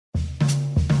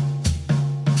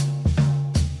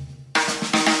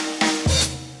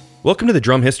Welcome to the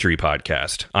Drum History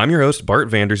Podcast. I'm your host, Bart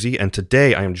Vanderzee, and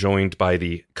today I am joined by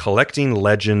the collecting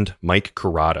legend, Mike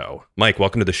Corrado. Mike,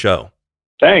 welcome to the show.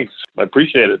 Thanks. I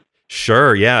appreciate it.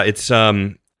 Sure, yeah. It's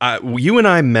you and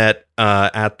I met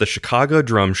at the Chicago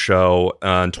Drum Show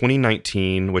in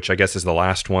 2019, which I guess is the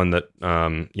last one that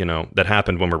that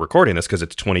happened when we're recording this because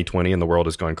it's 2020 and the world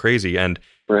has gone crazy. And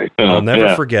right. I'll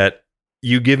never forget.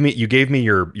 You gave me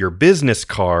your business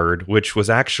card, which was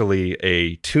actually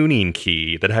a tuning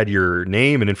key that had your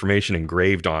name and information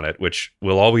engraved on it, which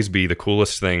will always be the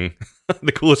coolest thing,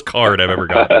 the coolest card I've ever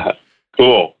gotten.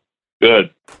 Cool.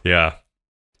 Good. Yeah.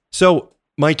 So,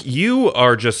 Mike, you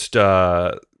are just you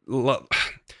are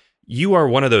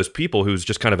one of those people who's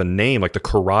just kind of a name, like the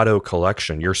Corrado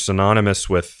Collection. You're synonymous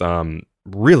with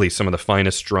really some of the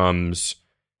finest drums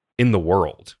in the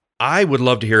world. I would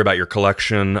love to hear about your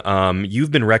collection. You've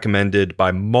been recommended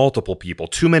by multiple people,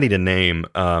 too many to name,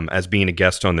 as being a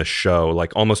guest on this show,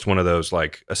 like almost one of those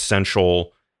like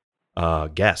essential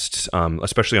guests,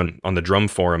 especially on the drum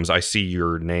forums. I see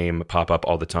your name pop up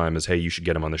all the time as, hey, you should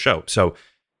get him on the show. So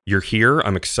you're here.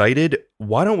 I'm excited.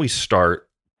 Why don't we start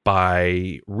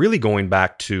by really going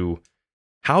back to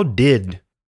how did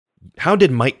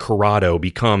Mike Corrado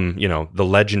become, the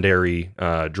legendary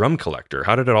drum collector?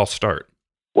 How did it all start?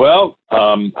 Well,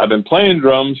 I've been playing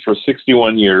drums for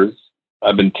 61 years.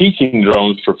 I've been teaching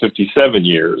drums for 57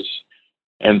 years.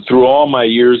 And through all my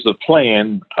years of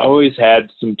playing, I always had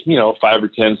some, 5 or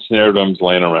 10 snare drums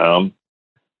laying around.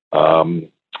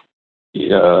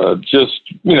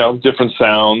 Different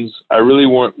sounds. I really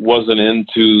wasn't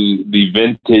into the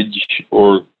vintage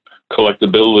or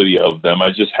collectability of them. I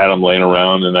just had them laying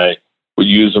around and I would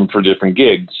use them for different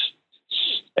gigs.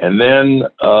 And then,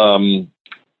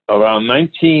 around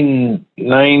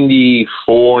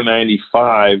 1994,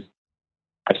 95,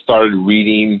 I started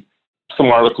reading some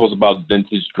articles about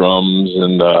vintage drums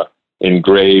and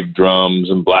engraved drums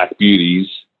and black beauties.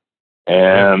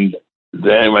 And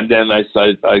then I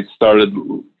started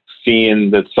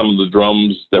seeing that some of the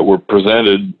drums that were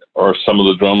presented are some of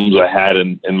the drums I had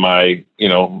in my,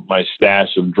 my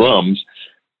stash of drums.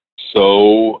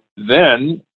 So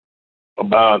then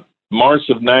about March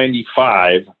of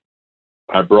 95,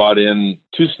 I brought in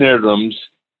 2 snare drums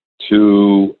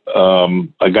to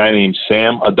a guy named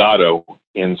Sam Adato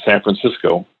in San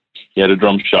Francisco. He had a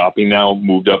drum shop. He now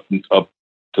moved up to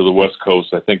the West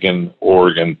Coast, I think in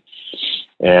Oregon.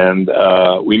 And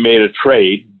we made a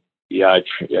trade.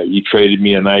 He traded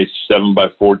me a nice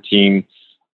 7x14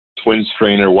 twin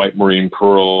strainer white marine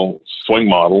pearl swing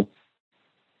model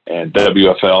and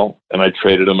WFL. And I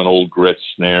traded him an old grit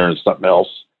snare and something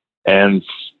else. And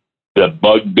the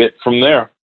bug bit from there.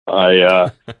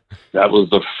 That was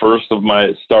the first of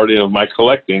my starting of my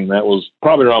collecting. That was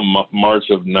probably around March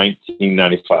of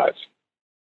 1995.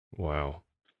 Wow.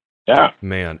 Yeah,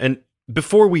 man. And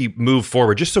before we move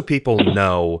forward, just so people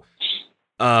know,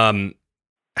 how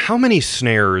many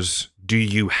snares do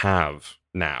you have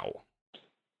now?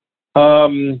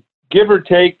 Give or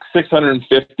take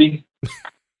 650.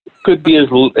 Could be as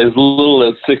little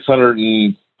as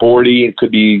 640. It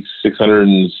could be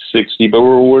 660, but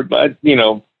we're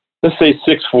let's say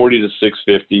 640 to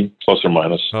 650 plus or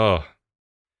minus. Oh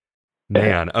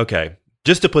man, okay.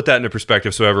 Just to put that into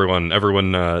perspective, so everyone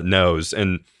knows.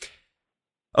 And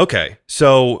okay,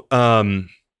 so and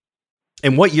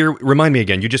what year? Remind me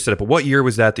again. You just said it, but what year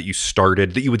was that you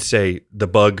started? That you would say the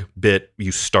bug bit.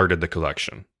 You started the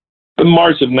collection. In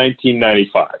March of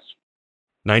 1995.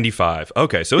 95.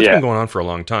 Okay, so it's been going on for a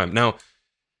long time now.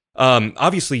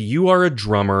 Obviously you are a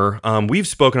drummer. We've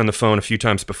spoken on the phone a few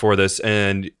times before this,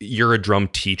 and you're a drum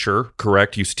teacher,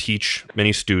 correct? You teach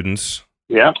many students.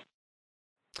 Yeah.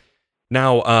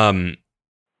 Now,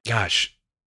 gosh,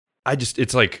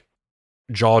 it's like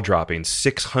jaw dropping.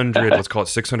 600, let's call it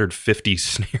 650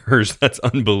 snares. That's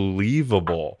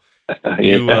unbelievable.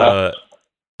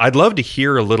 I'd love to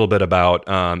hear a little bit about,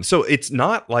 so it's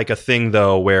not like a thing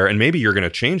though where, and maybe you're going to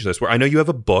change this, where I know you have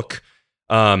a book,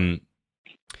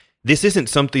 this isn't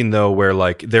something though where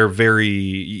like they're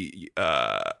very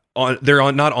not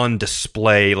on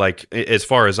display. Like as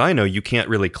far as I know, you can't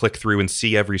really click through and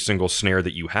see every single snare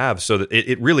that you have. So that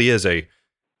it really is a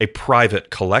private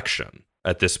collection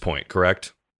at this point,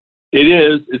 correct? It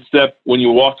is, except when you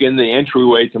walk in the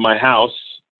entryway to my house,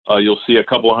 you'll see a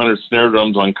couple of hundred snare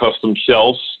drums on custom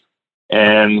shelves,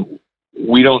 and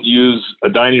we don't use a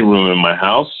dining room in my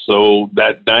house. So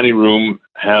that dining room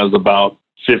has about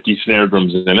 50 snare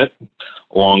drums in it,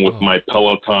 along with my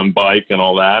Peloton bike and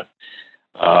all that.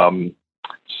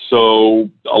 So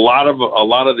a lot of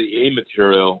the A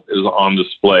material is on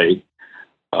display.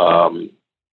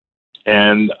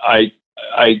 And I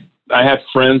I have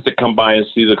friends that come by and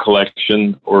see the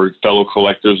collection, or fellow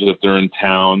collectors if they're in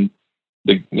town.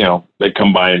 They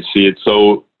come by and see it.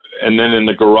 So, and then in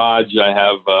the garage, I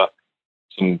have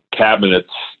some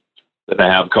cabinets that I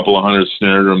have a couple of hundred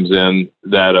snare drums in,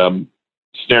 that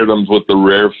snare drums with the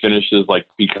rare finishes like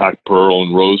peacock pearl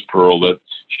and rose pearl that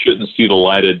shouldn't see the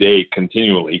light of day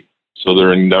continually. So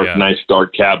they're in nice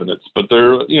dark cabinets, but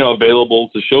they're, available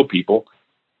to show people.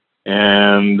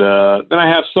 And then I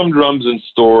have some drums in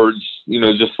storage,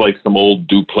 just like some old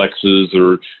duplexes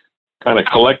or kind of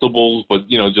collectibles, but,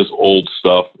 just old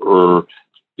stuff, or,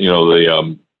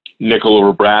 the nickel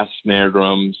over brass snare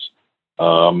drums.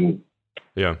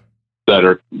 That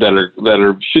are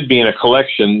should be in a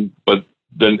collection, but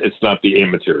then it's not the A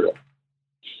material.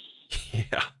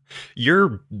 Yeah.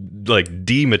 Your like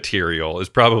D material is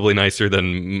probably nicer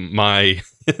than my,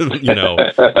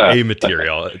 A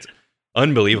material. It's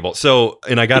unbelievable. So,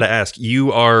 and I got to ask,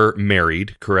 you are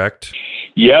married, correct?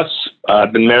 Yes.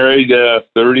 I've been married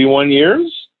 31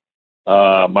 years.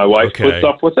 My wife puts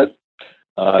up with it.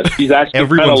 She's actually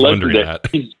everyone's wondering that.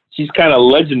 She's kind of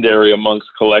legendary amongst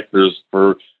collectors.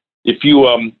 For if you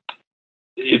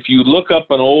look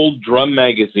up an old drum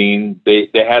magazine, they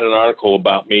had an article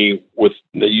about me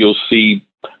you'll see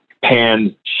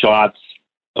panned shots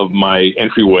of my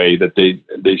entryway that they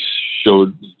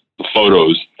showed the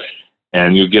photos,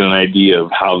 and you'll get an idea of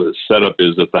how the setup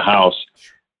is at the house.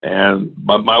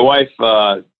 But my wife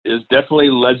is definitely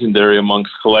legendary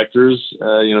amongst collectors.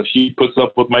 She puts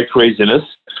up with my craziness.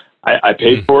 I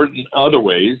pay for it in other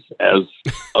ways, as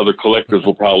other collectors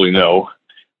will probably know.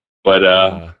 But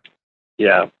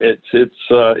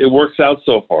it works out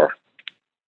so far.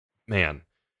 Man,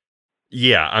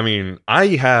 yeah. I mean, I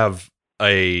have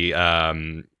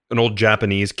an old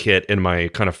Japanese kit in my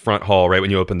kind of front hall right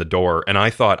when you open the door, and I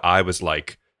thought I was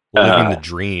like living the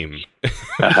dream.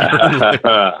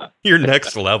 You're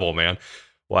next level, man.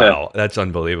 Wow, that's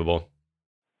unbelievable.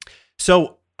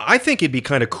 So I think it'd be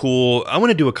kind of cool. I want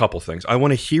to do a couple things. I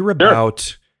want to hear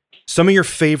about some of your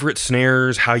favorite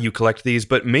snares, how you collect these,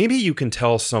 but maybe you can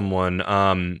tell someone,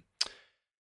 I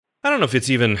don't know if it's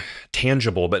even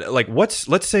tangible, but like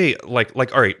let's say like,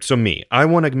 all right, so me, I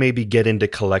want to maybe get into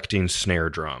collecting snare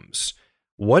drums.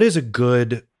 What is a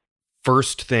good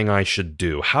first thing I should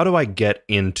do? How do I get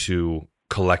into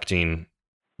collecting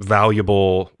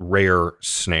valuable, rare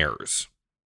snares?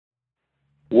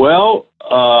 Well,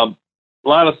 a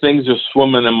lot of things are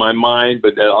swimming in my mind,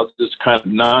 but I'll just kind of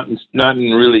not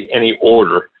in really any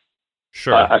order.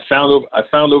 Sure. I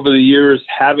found over the years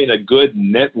having a good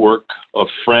network of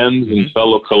friends and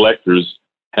fellow collectors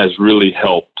has really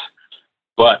helped.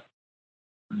 But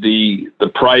the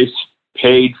price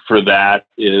paid for that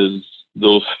is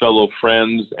those fellow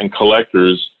friends and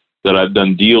collectors that I've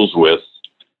done deals with.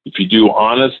 If you do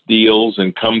honest deals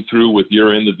and come through with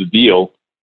your end of the deal,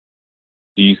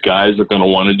 these guys are going to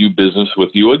want to do business with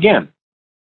you again.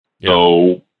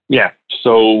 Yeah.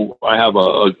 So I have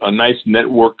a nice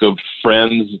network of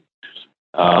friends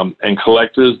and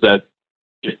collectors that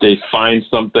if they find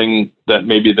something that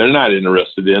maybe they're not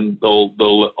interested in,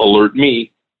 they'll alert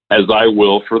me, as I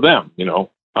will for them.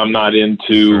 I'm not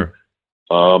into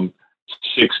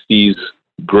 60s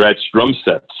Gretsch drum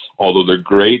sets, although they're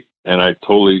great and I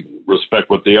totally respect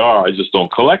what they are. I just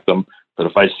don't collect them. But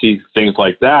if I see things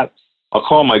like that, I'll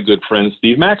call my good friend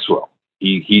Steve Maxwell.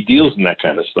 He deals in that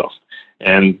kind of stuff,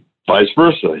 and vice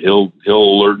versa. He'll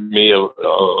alert me of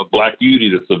a Black Beauty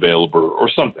that's available or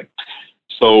something.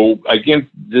 So again,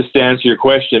 just to answer your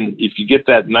question, if you get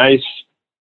that nice,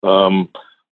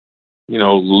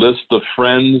 list of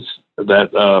friends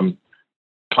that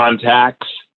contacts,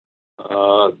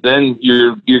 then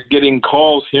you're getting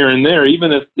calls here and there.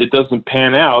 Even if it doesn't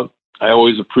pan out, I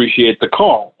always appreciate the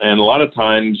call. And a lot of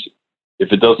times,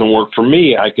 if it doesn't work for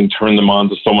me, I can turn them on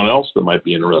to someone else that might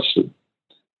be interested.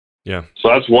 Yeah. So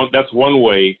that's one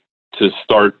way to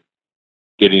start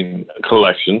getting a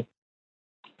collection.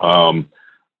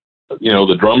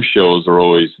 The drum shows are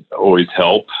always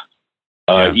help.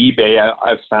 eBay,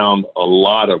 I've found a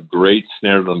lot of great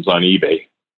snare drums on eBay.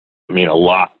 I mean, a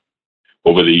lot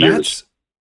over the years. That's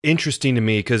interesting to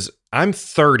me because I'm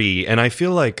 30 and I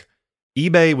feel like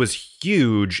eBay was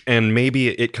huge, and maybe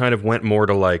it kind of went more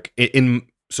to like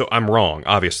so I'm wrong,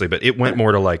 obviously, but it went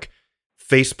more to like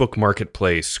Facebook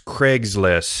Marketplace,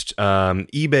 Craigslist.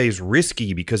 eBay's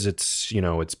risky because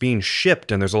it's being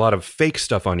shipped and there's a lot of fake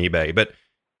stuff on eBay. But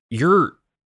you're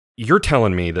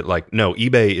telling me that like, no,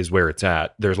 eBay is where it's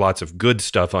at. There's lots of good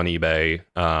stuff on eBay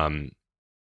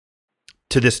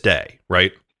to this day,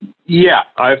 right? Yeah,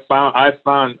 I found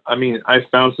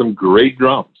some great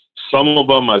drums, some of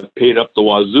them I've paid up the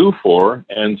wazoo for,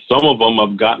 and some of them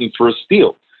I've gotten for a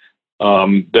steal.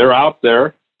 They're out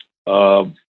there.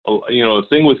 The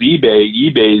thing with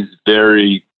eBay is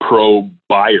very pro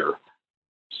buyer.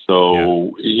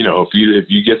 So, if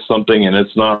you get something and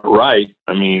it's not right,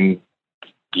 I mean,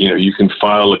 you can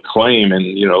file a claim, and,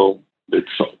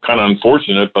 it's kind of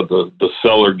unfortunate, but the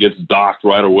seller gets docked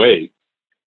right away.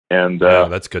 And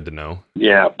that's good to know.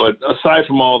 Yeah, but aside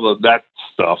from all that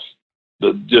stuff,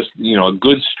 a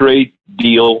good straight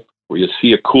deal where you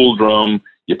see a cool drum,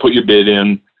 you put your bid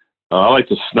in. I like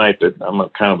to snipe it. I'm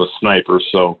kind of a sniper,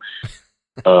 so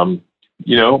I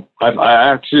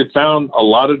actually found a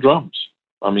lot of drums.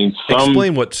 I mean,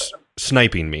 explain what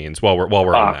sniping means while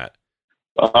we're on that.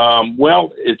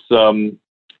 Well, it's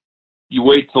you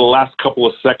wait till the last couple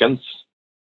of seconds,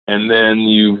 and then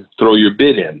you throw your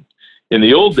bid in. In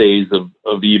the old days of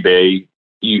eBay,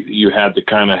 you had to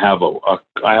kind of have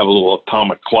I have a little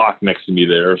atomic clock next to me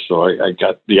there, so I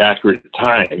got the accurate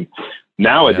time.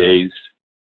 Nowadays,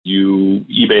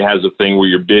 eBay has a thing where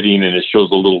you're bidding, and it shows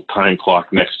a little time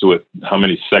clock next to it, how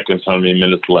many seconds, how many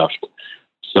minutes left.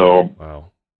 So,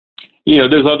 wow.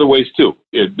 There's other ways too.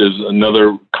 There's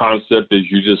another concept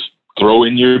is you just throw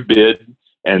in your bid,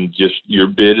 and just your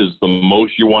bid is the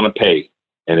most you want to pay.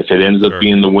 And if it ends up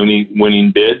being the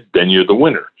winning bid, then you're the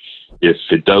winner. If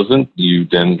it doesn't, you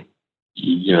don't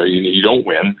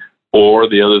win. Or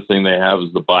the other thing they have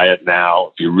is the buy it now.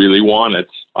 If you really want it,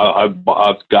 I've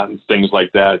gotten things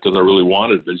like that because I really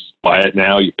wanted it. Just buy it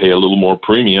now. You pay a little more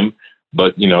premium,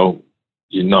 but you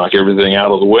knock everything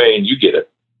out of the way and you get it.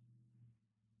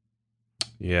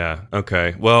 Yeah.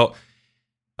 Okay. Well,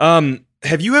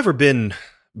 have you ever been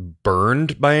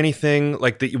burned by anything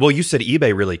like that? Well, you said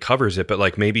eBay really covers it, but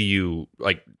like maybe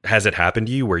has it happened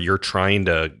to you where you're trying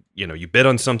to, you bid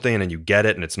on something and you get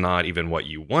it and it's not even what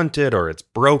you wanted, or it's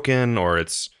broken, or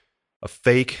it's a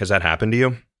fake? Has that happened to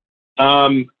you?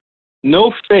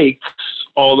 No fakes,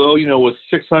 although, with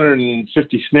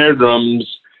 650 snare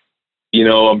drums,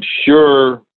 I'm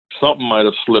sure something might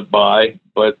have slipped by,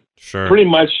 but pretty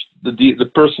much the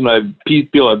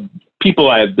people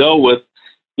I have dealt with,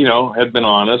 have been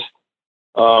honest.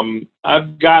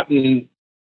 I've gotten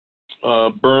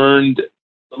burned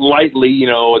lightly.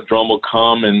 A drum will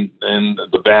come and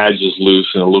the badge is loose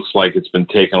and it looks like it's been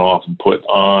taken off and put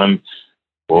on.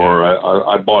 Or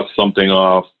I bought something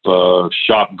off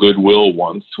Shop Goodwill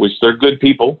once, which they're good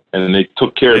people and they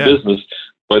took care of business,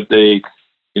 but they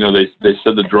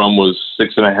said the drum was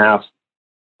 6.5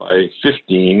 by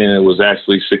 15 and it was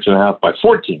actually 6.5 by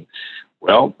 14.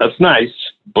 Well, that's nice,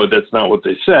 but that's not what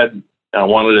they said. I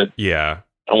wanted it. Yeah.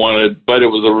 But it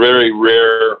was a very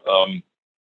rare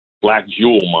black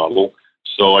jewel model.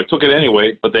 So I took it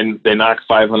anyway, but then they knocked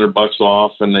 $500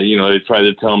 off and they tried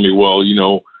to tell me, well,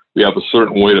 we have a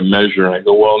certain way to measure. And I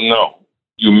go, well, no,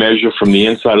 you measure from the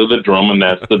inside of the drum and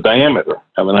that's the diameter.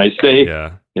 Have a nice day.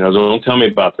 Yeah. Don't tell me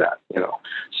about that,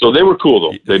 So they were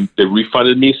cool though. They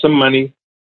refunded me some money.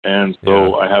 And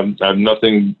so I have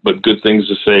nothing but good things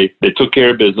to say. They took care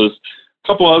of business. A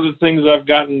couple other things I've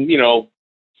gotten,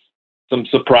 some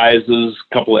surprises,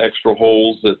 a couple of extra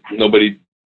holes that nobody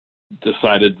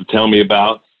decided to tell me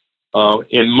about.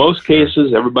 In most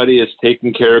cases, everybody is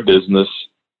taking care of business.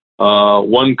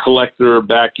 One collector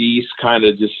back east kind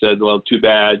of just said, well, too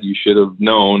bad, you should have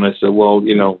known. I said, well,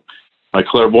 my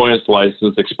clairvoyance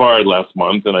license expired last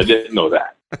month and I didn't know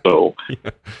that. So,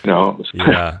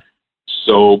 Yeah.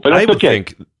 So, but that's okay.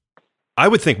 I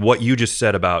would think what you just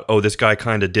said about, this guy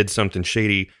kind of did something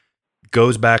shady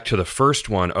goes back to the first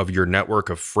one of your network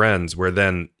of friends, where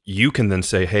then you can then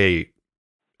say, hey,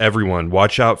 everyone,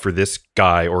 watch out for this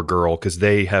guy or girl because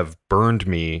they have burned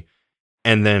me.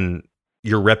 And then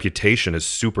your reputation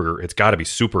is it's got to be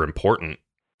super important,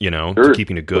 to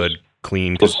keeping a good,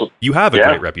 clean, because you have a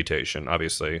great reputation,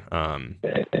 obviously.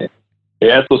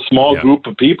 It's a small group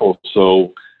of people.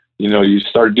 So, you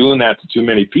start doing that to too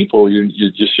many people, your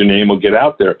name will get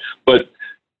out there. But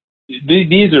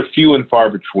these are few and far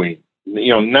between.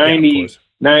 95,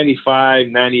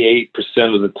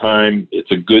 98% of the time,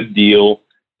 it's a good deal.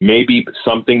 Maybe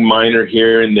something minor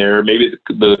here and there. Maybe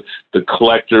the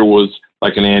collector was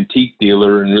like an antique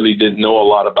dealer and really didn't know a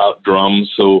lot about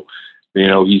drums. So,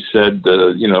 he said,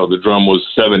 the drum was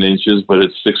 7 inches, but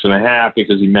it's 6.5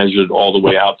 because he measured all the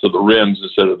way out to the rims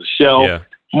instead of the shell.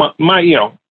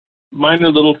 Yeah. Minor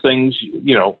little things,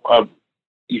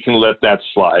 you can let that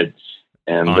slide.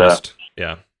 And honest.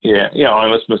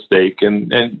 Honest mistake. And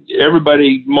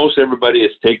most everybody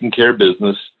is taking care of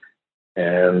business.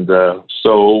 And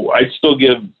so I still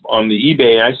give on the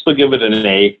eBay, I still give it an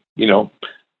A,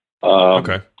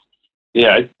 okay.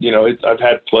 I've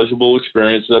had pleasurable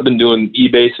experiences. I've been doing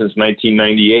eBay since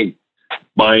 1998,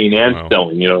 buying and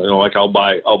selling. Like I'll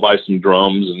buy some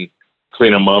drums and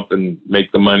clean them up and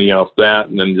make the money off that,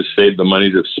 and then just save the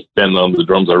money to spend on the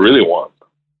drums I really want.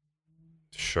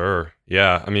 Sure.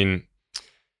 Yeah. I mean,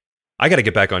 I got to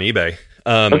get back on eBay.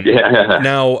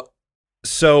 Now,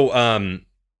 so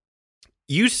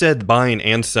you said buying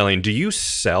and selling. Do you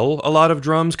sell a lot of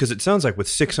drums? Because it sounds like with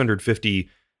 650,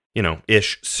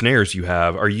 ish snares you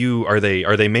have, are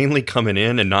they mainly coming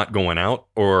in and not going out,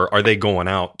 or are they going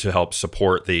out to help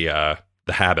support the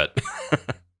habit?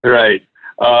 Right.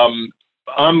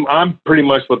 I'm pretty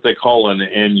much what they call an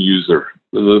end user.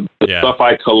 The stuff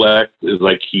I collect is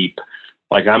I keep.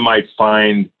 Like I might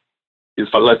find,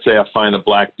 let's say I find a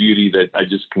Black Beauty that I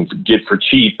just can get for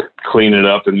cheap, clean it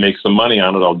up and make some money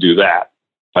on it, I'll do that.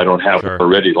 If I don't have it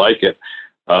already like it.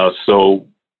 So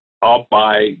I'll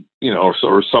buy,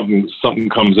 or something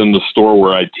comes in the store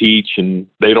where I teach and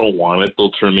they don't want it,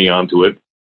 they'll turn me onto it.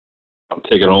 I'll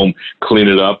take it home, clean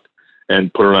it up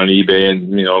and put it on eBay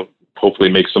and, hopefully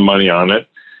make some money on it.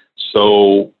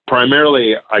 So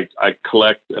primarily I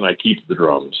collect and I keep the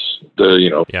drums.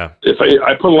 If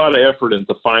I put a lot of effort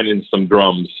into finding some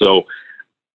drums, so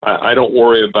I don't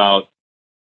worry about,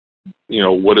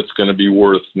 what it's going to be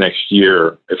worth next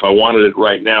year. If I wanted it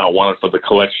right now, I want it for the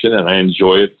collection and I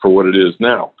enjoy it for what it is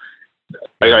now.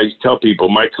 I tell people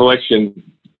my collection,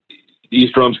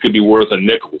 these drums could be worth a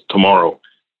nickel tomorrow.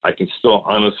 I can still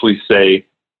honestly say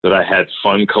that I had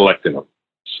fun collecting them.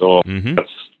 So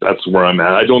that's where I'm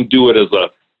at. I don't do it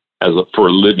for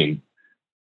a living.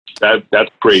 That's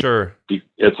great. Sure.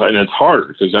 It's harder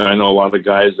because I know a lot of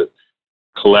guys that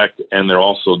collect and they're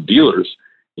also dealers.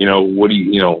 What do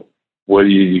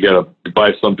you got to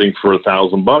buy something for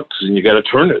 $1,000 and you got to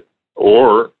turn it,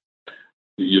 or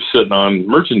you're sitting on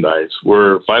merchandise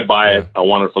where if I buy it, I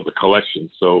want it for the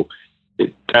collection. So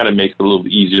it kind of makes it a little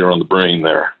easier on the brain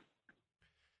there.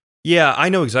 Yeah, I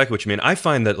know exactly what you mean. I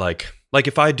find that like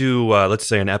if I do, let's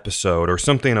say an episode or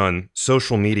something on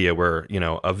social media where,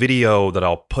 a video that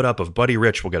I'll put up of Buddy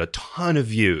Rich will get a ton of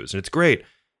views and it's great.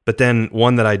 But then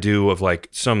one that I do of like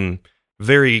some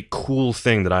very cool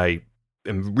thing that I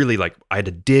am really like, I had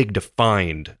to dig to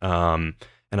find, and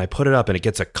I put it up and it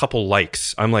gets a couple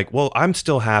likes. I'm like, well, I'm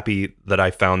still happy that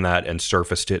I found that and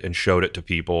surfaced it and showed it to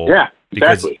people. Yeah,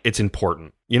 because it's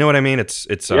important. You know what I mean? It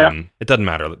doesn't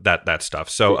matter that stuff.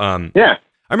 So,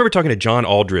 I remember talking to John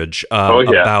Aldridge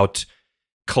about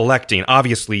collecting.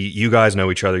 Obviously, you guys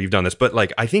know each other. You've done this. But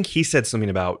like, I think he said something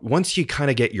about once you kind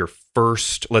of get your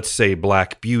first, let's say,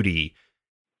 Black Beauty,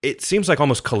 it seems like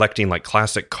almost collecting like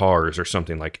classic cars or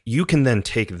something. Like you can then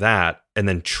take that and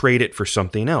then trade it for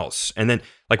something else. And then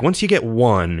like once you get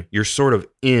one, you're sort of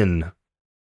in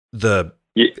the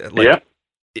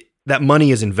that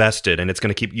money is invested and it's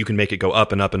going to keep, you can make it go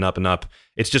up and up and up and up.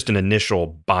 It's just an initial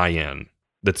buy-in.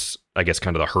 That's, I guess,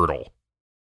 kind of the hurdle.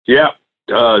 Yeah.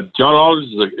 John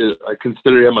Aldridge, I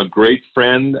consider him a great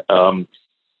friend.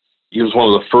 He was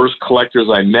one of the first collectors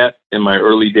I met in my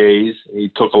early days. He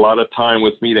took a lot of time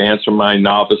with me to answer my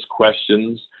novice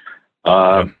questions.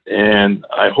 And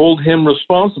I hold him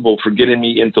responsible for getting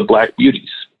me into Black Beauties.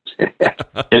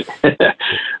 But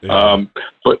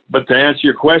to answer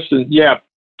your question,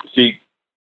 see,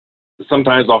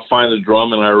 sometimes I'll find a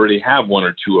drum and I already have one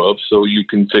or two of, so you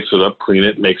can fix it up, clean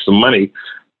it, make some money.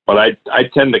 But I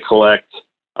tend to collect,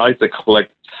 I like to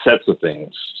collect sets of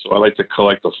things. So I like to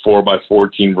collect a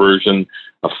 4x14 version,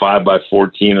 a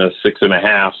 5x14, a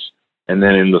 6.5, and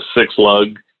then in the 6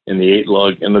 lug, in the 8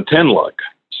 lug, and the 10 lug.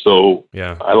 So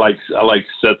I like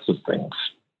sets of things.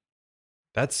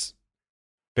 That's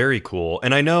very cool.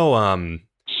 And I know,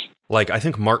 I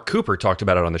think Mark Cooper talked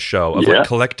about it on the show of like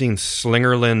collecting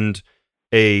Slingerland,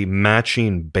 a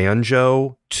matching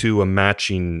banjo to a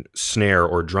matching snare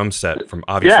or drum set from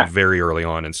obviously very early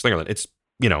on in Slingerland. It's,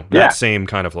 that same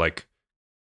kind of like.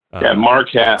 Mark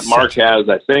has,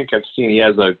 I think I've seen, he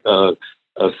has a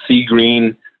sea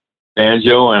green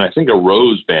banjo and I think a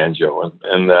rose banjo,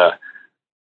 and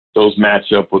those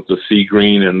match up with the sea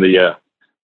green and the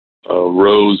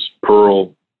rose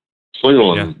pearl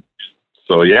Slingerland.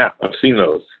 Yeah. So I've seen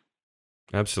those.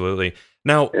 Absolutely.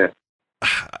 Now,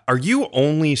 are you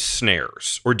only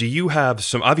snares, or do you have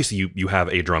some? Obviously, you have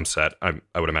a drum set, I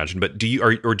would imagine, but do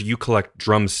you collect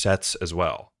drum sets as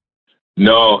well?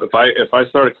 No, if I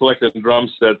started collecting drum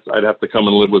sets, I'd have to come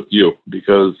and live with you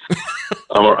because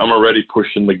I'm already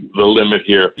pushing the limit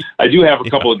here. I do have a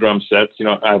couple of drum sets.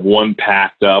 I have one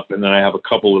packed up, and then I have a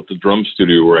couple at the drum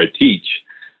studio where I teach.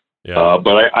 Yeah.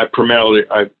 But I primarily,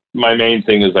 my main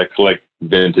thing is I collect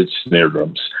vintage snare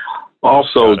drums.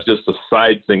 Also, Got it. just a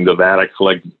side thing to that, I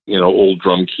collect, old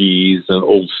drum keys and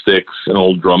old sticks and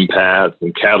old drum pads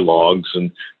and catalogs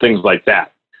and things like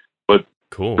that. But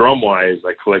Cool. drum wise,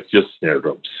 I collect just snare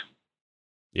drums.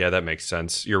 Yeah, that makes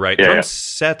sense. You're right. Yeah. Drum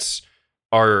sets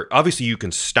are obviously you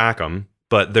can stack them,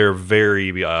 but they're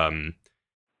very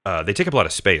they take up a lot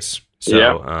of space.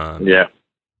 So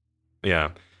yeah.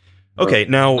 Okay,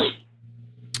 now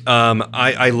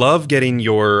I love getting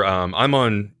your I'm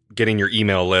on getting your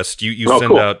email list. You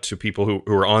send cool. out to people who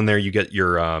are on there. You get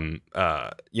your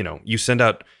you send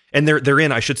out, and they're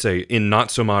in, I should say, in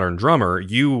Not So Modern Drummer.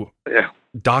 You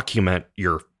document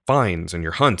your finds and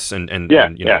your hunts and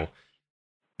you know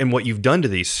and what you've done to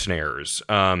these snares.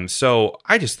 So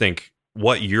I just think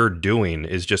what you're doing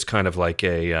is just kind of like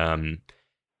a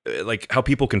like how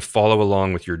people can follow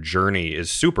along with your journey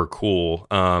is super cool.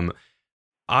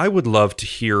 I would love to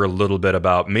hear a little bit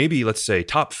about maybe, let's say,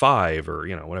 top 5 or,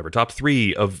 whatever, top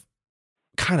 3 of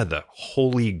kind of the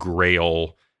holy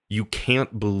grail. You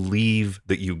can't believe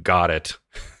that you got it.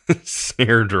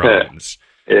 Snare drums.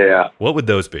 Yeah. What would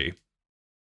those be?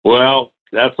 Well,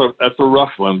 that's a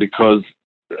rough one because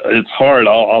it's hard.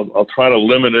 I'll try to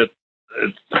limit it.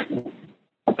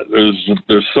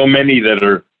 There's so many that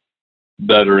are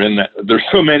in that. There's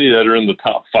so many that are in the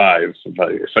top 5. If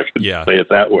I could say it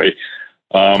that way.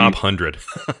 Top 100.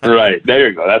 Right. There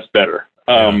you go. That's better.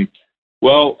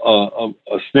 Well,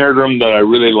 a snare drum that I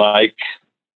really like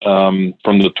from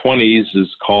the 20s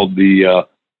is called the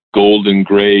Gold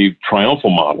Engraved Triumphal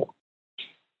model.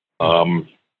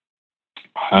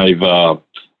 I've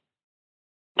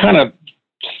kind of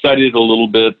studied a little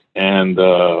bit, and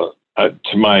to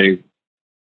my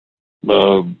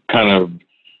kind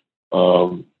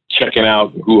of checking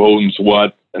out who owns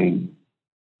what, and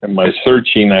my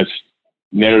searching, I've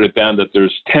narrowed it down that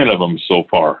there's 10 of them so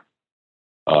far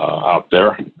out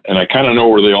there, and I kind of know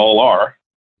where they all are.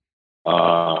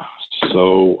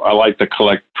 So I like to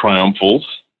collect Triumphals.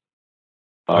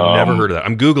 I've never heard of that.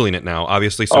 I'm Googling it now,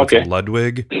 obviously. So it's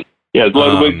Ludwig. Yeah, it's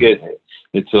Ludwig.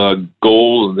 It's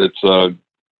gold. It's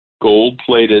gold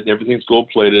plated. Everything's gold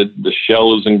plated. The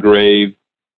shell is engraved.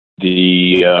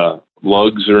 The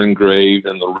lugs are engraved,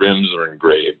 and the rims are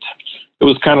engraved. It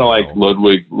was kind of like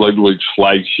Ludwig's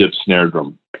flagship snare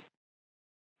drum.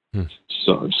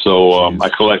 So I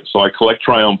collect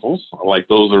Triumphals. I like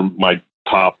those are my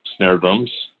top snare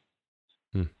drums.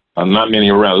 Not many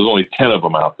around. There's only 10 of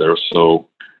them out there, so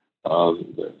not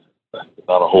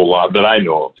a whole lot that I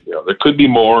know of. There could be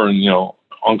more, and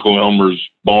Uncle Elmer's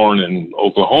born in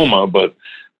Oklahoma, but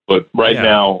right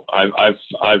now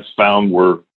I've found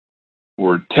where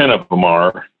 10 of them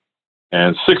are,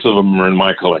 and 6 of them are in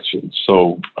my collection.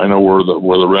 So I know where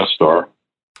the rest are.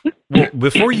 Well,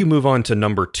 before you move on to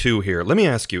number 2 here, let me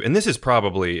ask you, and this is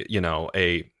probably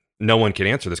no one can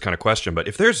answer this kind of question, but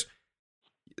if there's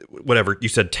whatever you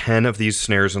said, 10 of these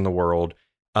snares in the world,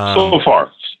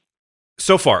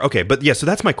 so far, okay, but so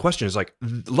that's my question. Is like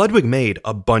Ludwig made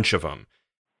a bunch of them.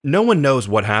 No one knows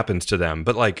what happens to them,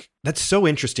 but like that's so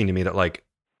interesting to me that like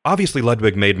obviously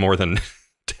Ludwig made more than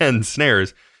 10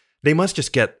 snares. They must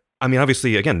just get. I mean,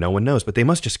 obviously, again, no one knows, but they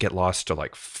must just get lost to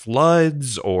like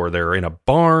floods, or they're in a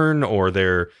barn, or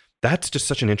that's just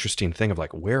such an interesting thing of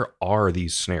like, where are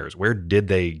these snares? Where did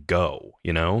they go?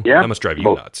 That must drive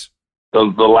you nuts. The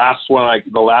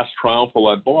last Triumphal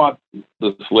I bought,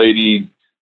 this lady,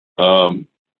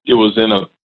 it was in a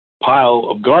pile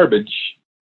of garbage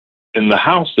in the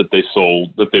house that they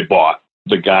bought.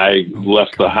 The guy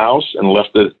left the house and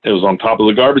left it. It was on top of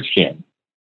the garbage can.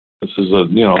 This is a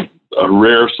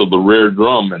rare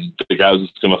drum, and the guy was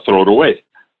just going to throw it away.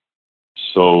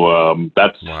 So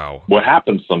that's what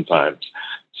happens sometimes.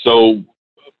 So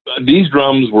these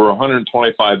drums were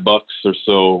 $125 or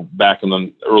so back in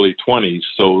the early 20s.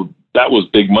 So that was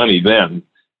big money then.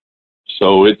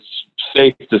 So it's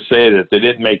safe to say that they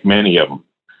didn't make many of them.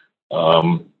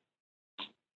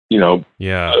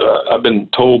 I've been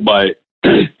told by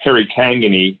Harry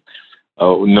Cangany,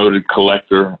 a noted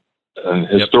collector and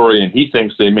historian, he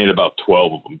thinks they made about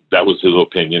 12 of them. That was his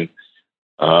opinion.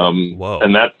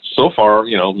 And that so far,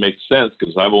 makes sense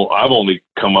because I've only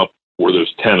come up where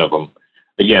there's 10 of them.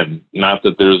 Again, not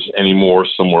that there's any more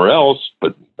somewhere else,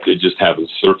 but they just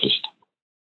haven't surfaced.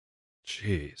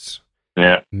 Jeez.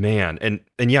 Yeah. Man. And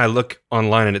I look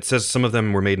online and it says some of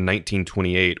them were made in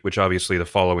 1928, which obviously the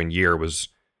following year was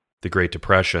the Great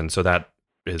Depression. So that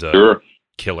is a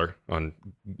killer on,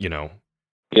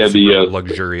 the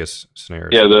luxurious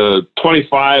snares. Yeah, the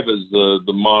 25 is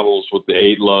the models with the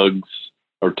 8 lugs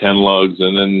or 10 lugs,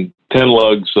 and then 10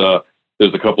 lugs,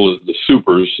 there's a couple of the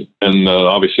supers, and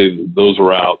obviously those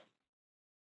were out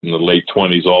in the late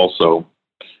 20s also.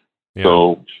 Yeah.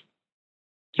 So,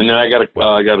 and then I got a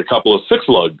couple of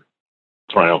 6-lug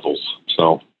triumphals.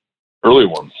 So early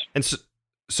ones. And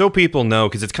so people know,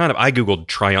 because it's kind of, I googled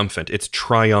triumphant. It's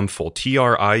triumphal.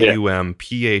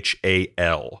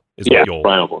 TRIUMPHAL is what you'll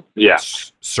triumphal. Yeah.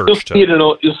 Search. You'll see it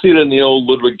in the old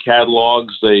Ludwig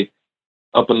catalogs. They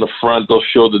up in the front, they'll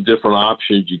show the different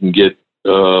options. You can get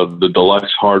the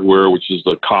deluxe hardware, which is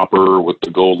the copper with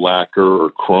the gold lacquer, or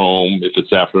chrome if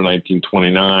it's after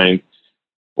 1929,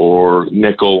 or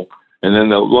nickel. And then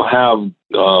they'll have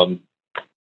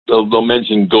they'll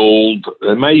mention gold.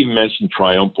 They might even mention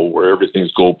triumphal, where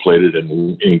everything's gold plated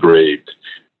and engraved.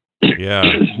 Yeah.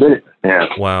 Yeah.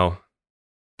 Wow.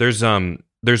 There's one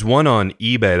on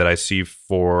eBay that I see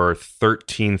for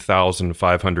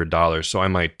 $13,500. So I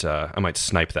might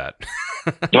snipe that.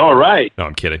 All right. No,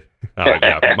 I'm kidding. Oh,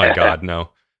 yeah, my God,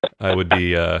 no. I would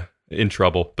be in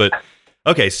trouble. But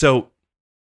okay, so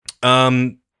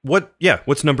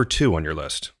what's number 2 on your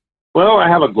list? Well, I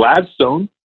have a Gladstone.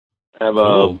 I have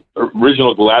a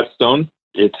original Gladstone.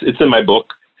 It's in my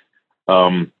book.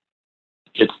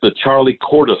 It's the Charlie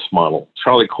Cordes model.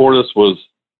 Charlie Cordes was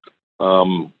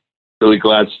Billy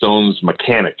Gladstone's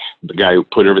mechanic, the guy who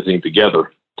put everything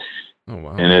together. Oh,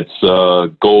 wow. And it's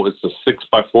gold. It's a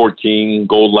 6x14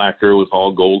 gold lacquer with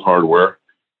all gold hardware.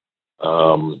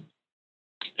 And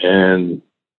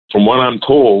from what I'm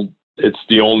told, it's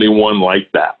the only one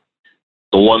like that.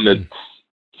 The one that's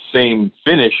same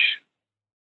finish,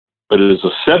 but it is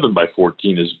a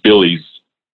 7x14 is Billy's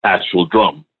actual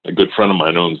drum. A good friend of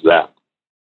mine owns that.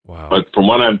 Wow. But from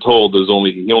what I'm told,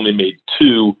 he only made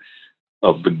 2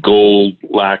 of the gold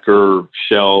lacquer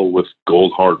shell with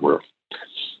gold hardware.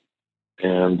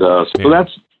 And so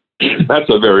that's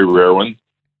a very rare one.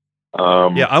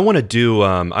 I want to do.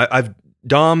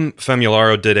 Dom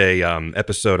Famularo did a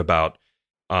episode about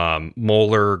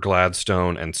Moeller,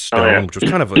 Gladstone, and Stone, which was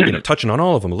kind of touching on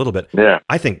all of them a little bit. Yeah,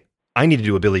 I think I need to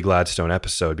do a Billy Gladstone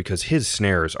episode because his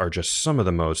snares are just some of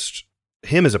the most.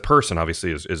 Him as a person,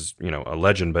 obviously, is a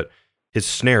legend, but his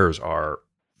snares are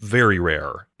very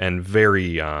rare and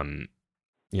very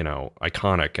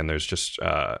iconic, and there's just.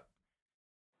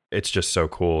 It's just so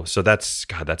cool. So that's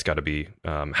got to be.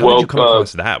 How did you come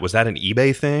across that? Was that an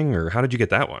eBay thing, or how did you get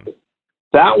that one?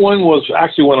 That one was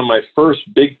actually one of my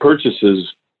first big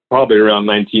purchases, probably around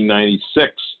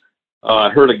 1996. I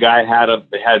heard a guy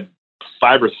they had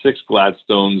 5 or 6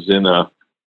 Gladstones in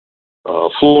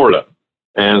Florida,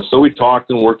 and so we talked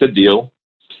and worked a deal.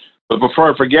 But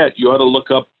before I forget, you ought to look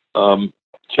up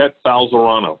Chet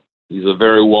Falzarano. He's a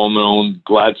very well-known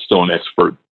Gladstone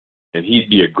expert. And he'd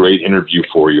be a great interview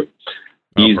for you.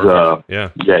 He's he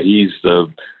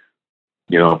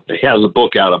has a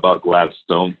book out about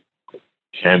Gladstone,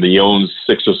 and he owns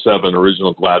 6 or 7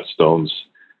 original Gladstones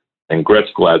and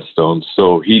Gretsch Gladstones.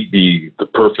 So he'd be the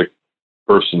perfect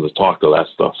person to talk to that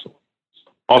stuff.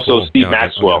 Also, cool. Steve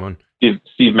Maxwell.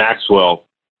 Steve Maxwell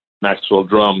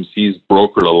Drums. He's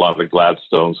brokered a lot of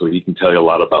Gladstone, so he can tell you a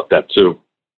lot about that too.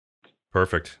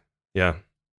 Perfect. Yeah.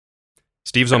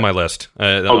 Steve's on my list.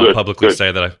 I'll publicly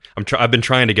say that I've been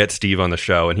trying to get Steve on the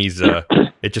show, and he's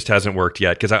it just hasn't worked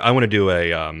yet because I want to do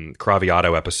a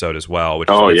Craviotto episode as well.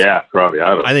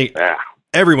 Craviotto. I think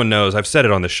everyone knows. I've said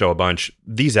it on the show a bunch.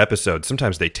 These episodes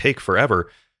sometimes they take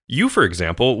forever. You, for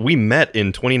example, we met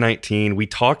in 2019. We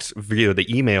talked via the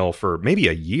email for maybe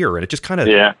a year, and it just kind of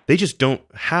they just don't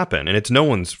happen, and it's no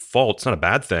one's fault. It's not a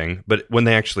bad thing, but when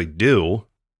they actually do,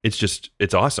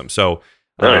 it's awesome. So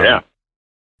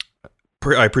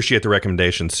I appreciate the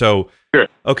recommendation. So, sure.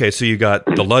 Okay, so you got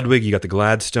the Ludwig, you got the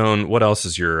Gladstone. What else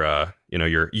is your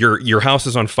house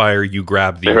is on fire? You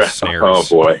grab these snares. Oh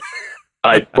boy,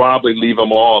 I'd probably leave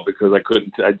them all because I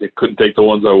couldn't take the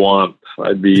ones I want.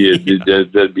 I'd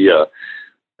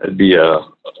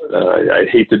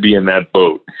hate to be in that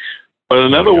boat. But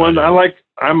another one I like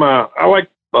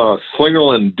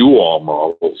Slingerland Dual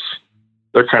models.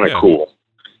 They're kind of cool.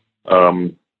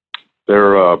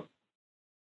 They're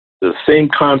the same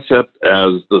concept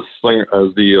as the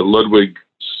Ludwig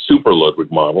Super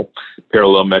Ludwig model,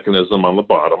 parallel mechanism on the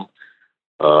bottom,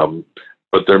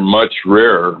 but they're much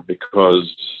rarer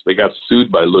because they got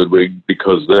sued by Ludwig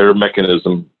because their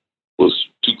mechanism was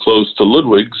too close to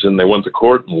Ludwig's, and they went to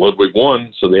court and Ludwig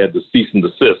won, so they had to cease and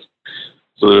desist.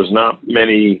 So there's not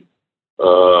many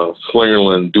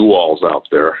Slingerland Duals out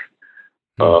there.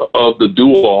 Of the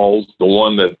Duals, the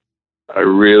one that I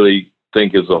really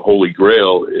think is a holy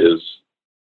grail is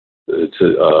it's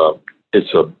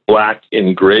a black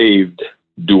engraved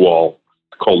Dual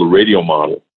called the Radio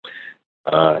model.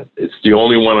 It's the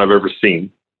only one I've ever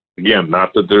seen. Again,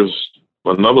 not that there's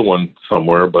another one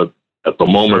somewhere, but at the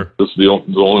moment, This is the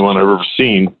only one I've ever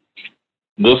seen.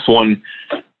 this one,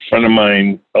 a friend of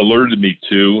mine alerted me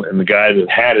to, and the guy that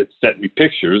had it sent me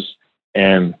pictures,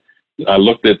 and I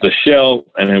looked at the shell,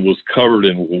 and it was covered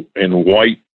in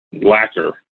white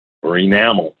lacquer or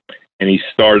enamel, and he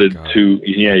started to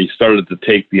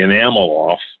take the enamel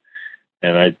off,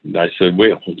 and I said,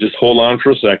 wait, just hold on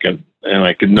for a second, and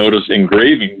I could notice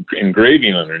engraving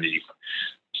underneath.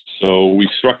 So we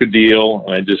struck a deal,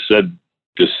 and I just said,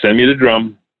 just send me the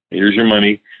drum. Here's your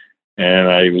money. And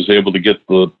I was able to get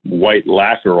the white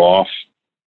lacquer off.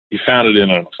 He found it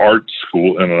in an art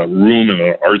school, in a room in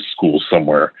an art school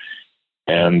somewhere.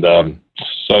 And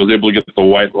so I was able to get the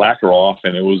white lacquer off,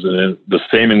 and it was the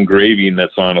same engraving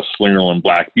that's on a Slingerland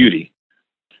Black Beauty.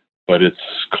 But it's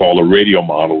called a radio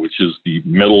model, which is the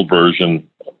metal version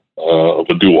of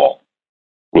a Dual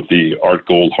with the art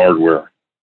gold hardware.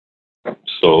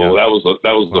 So that was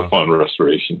the fun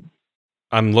restoration.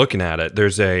 I'm looking at it.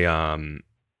 There's a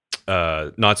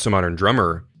Not So Modern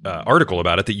Drummer article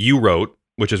about it that you wrote,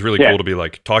 which is really cool to be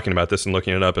like talking about this and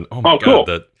looking it up. And oh my God,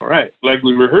 cool. All right, like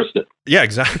we rehearsed it. Yeah,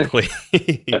 exactly.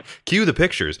 Cue the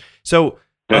pictures. So,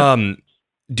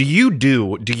 do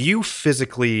you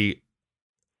physically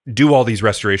do all these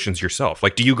restorations yourself?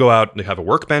 Like, do you go out and have a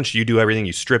workbench? Do you do everything?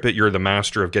 You strip it. You're the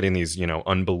master of getting these,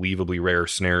 unbelievably rare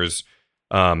snares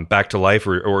back to life,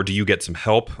 or do you get some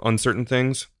help on certain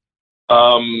things?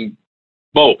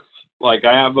 Both. Like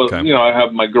I have I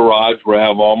have my garage where I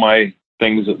have all my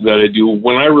things that I do.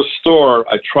 When I restore,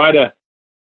 I try to,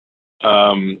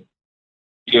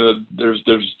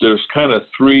 there's kind of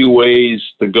three ways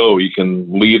to go. You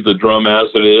can leave the drum as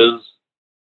it is,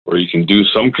 or you can do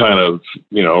some kind of,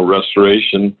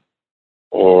 restoration,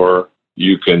 or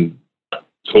you can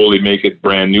totally make it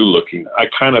brand new looking. I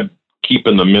kind of keep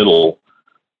in the middle.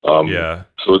 So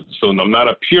I'm not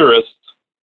a purist,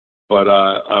 but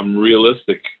I'm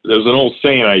realistic. There's an old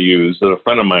saying I use that a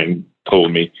friend of mine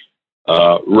told me,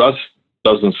 rust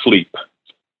doesn't sleep.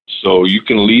 So you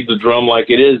can leave the drum like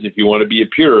it is if you want to be a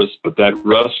purist, but that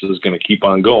rust is going to keep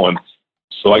on going.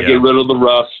 So I get rid of the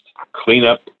rust, clean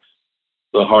up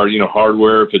the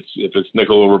hardware. If it's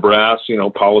nickel over brass,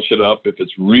 polish it up. If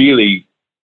it's really,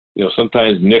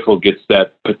 sometimes nickel gets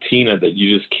that patina that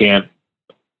you just can't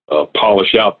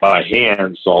polish out by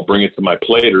hand. So I'll bring it to my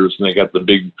platers, and they got the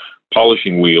big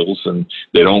polishing wheels, and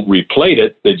they don't replate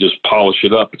it. They just polish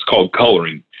it up. It's called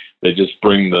coloring. They just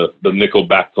bring the nickel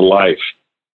back to life.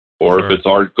 Or if it's the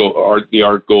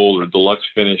art gold or deluxe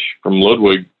finish from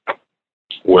Ludwig,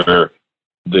 where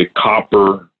the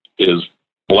copper is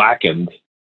blackened,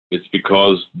 it's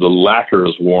because the lacquer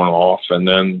is worn off, and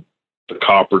then the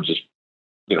copper just,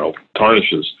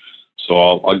 tarnishes. So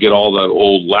I'll get all that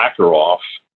old lacquer off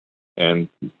and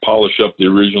polish up the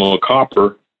original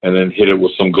copper, and then hit it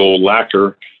with some gold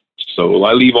lacquer. So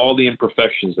I leave all the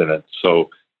imperfections in it. So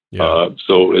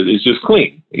it's just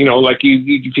clean. Like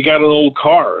if you got an old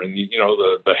car and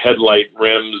the headlight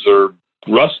rims are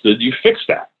rusted, you fix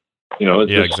that.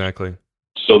 Exactly.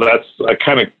 So I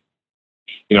kind of,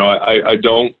 I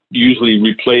don't usually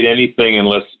replate anything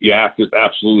unless you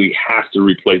absolutely have to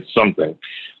replate something.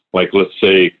 Like let's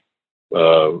say,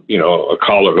 a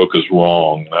collar hook is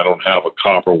wrong. I don't have a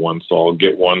copper one, so I'll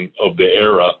get one of the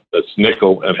era that's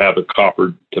nickel and have it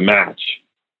coppered to match.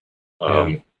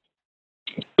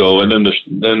 So, and then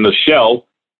the shell,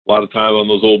 a lot of times on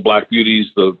those old Black Beauties,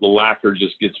 the lacquer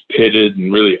just gets pitted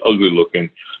and really ugly looking.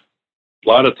 A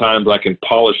lot of times I can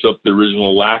polish up the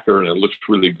original lacquer and it looks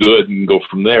really good and go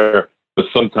from there. But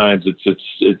sometimes it's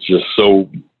just so,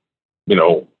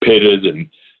 pitted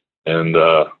and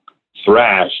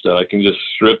thrashed that I can just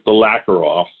strip the lacquer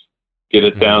off, get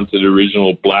it down to the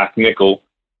original black nickel,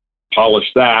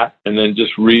 polish that, and then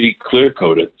just clear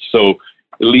coat it. So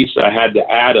at least I had to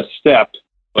add a step,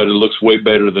 but it looks way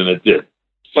better than it did.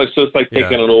 It's like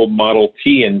taking an old Model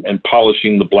T and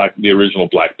polishing the original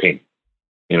black paint,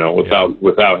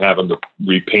 without having to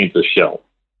repaint the shell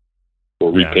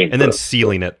or repaint. And then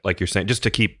sealing it, like you're saying, just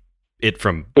to keep it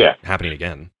from happening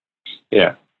again.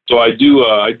 Yeah. So I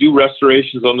do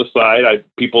restorations on the side.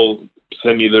 People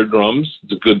send me their drums.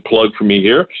 It's a good plug for me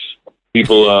here.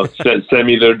 People send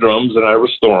me their drums and I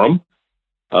restore them.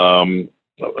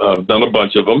 I've done a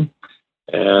bunch of them,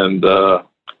 and I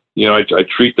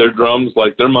treat their drums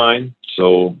like they're mine.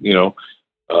 So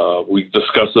we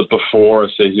discussed it before. I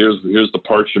say, here's the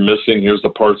parts you're missing. Here's the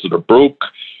parts that are broke.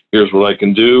 Here's what I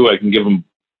can do. I give them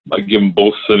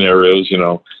both scenarios,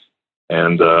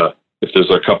 and if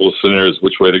there's a couple of scenarios,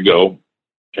 which way to go,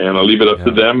 and I'll leave it up to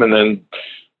them. And then,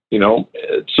 to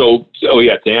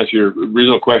answer your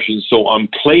original question, so I'm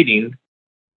plating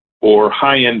or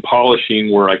high-end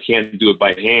polishing where I can't do it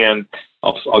by hand.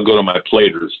 I'll go to my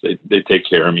platers. They take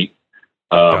care of me.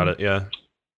 Got it. Yeah.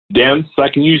 Dents, I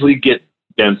can usually get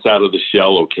dents out of the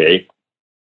shell okay.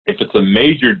 If it's a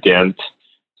major dent,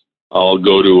 I'll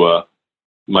go to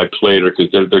my plater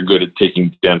because they're good at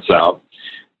taking dents out.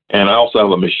 And I also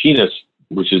have a machinist,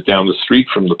 which is down the street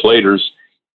from the platers.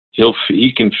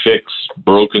 He can fix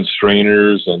broken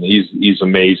strainers, and he's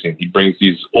amazing. He brings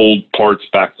these old parts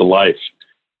back to life.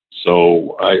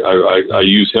 So I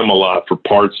use him a lot for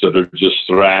parts that are just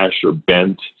thrashed or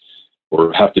bent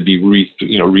or have to be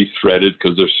rethreaded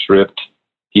because they're stripped.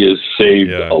 He has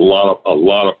saved a lot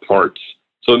of parts.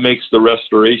 So it makes the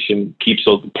restoration, keeps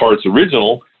the parts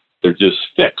original. They're just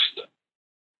fixed.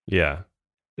 Yeah.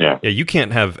 Yeah. Yeah. You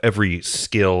can't have every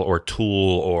skill or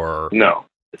tool or no.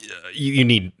 You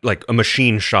need, like, a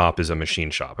machine shop is a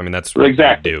machine shop. I mean, that's what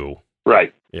exactly. you do.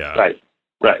 Right. Yeah.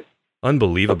 Right.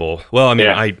 Unbelievable. Well, I mean,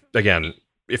 again,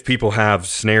 if people have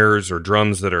snares or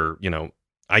drums that are,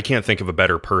 I can't think of a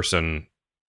better person,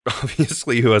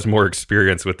 obviously, who has more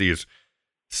experience with these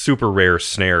super rare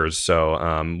snares. So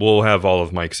we'll have all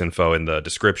of Mike's info in the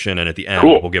description, and at the end,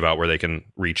 we'll give out where they can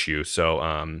reach you. So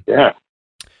yeah.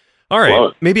 All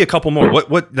right, maybe a couple more.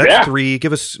 What? That's 3.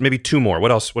 Give us maybe 2 more.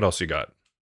 What else you got?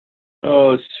 Oh,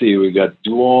 let's see. We got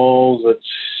duals. Let's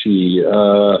see.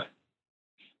 I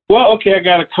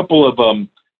got a couple of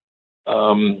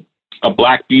a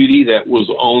Black Beauty that was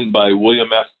owned by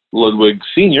William F. Ludwig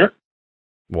Sr.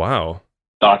 Wow.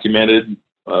 Documented,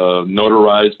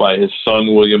 notarized by his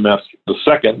son William F.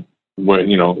 II,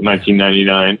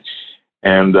 1999,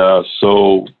 and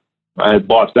so I had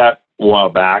bought that a while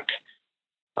back,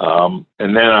 and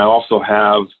then I also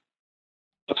have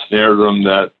a snare drum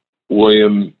that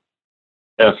William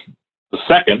F.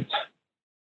 II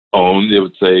owned. It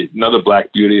would say another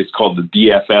Black Beauty. It's called the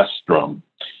DFS drum.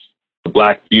 The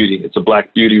Black Beauty. It's a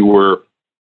Black Beauty where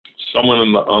someone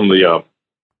on the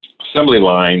assembly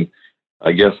line,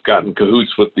 I guess, got in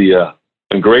cahoots with the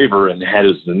engraver and had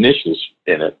his initials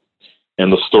in it.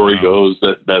 And the story goes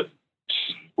that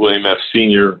William F.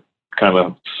 Sr. kind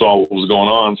of saw what was going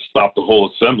on, stopped the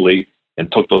whole assembly, and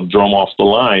took the drum off the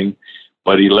line.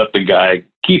 But he let the guy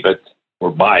keep it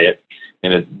or buy it.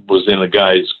 And it was in a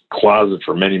guy's closet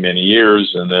for many, many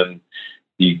years. And then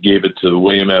he gave it to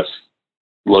William F.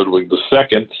 Ludwig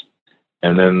II.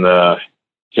 And then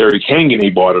Terry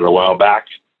Kangan, bought it a while back.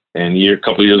 And a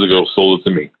couple of years ago, sold it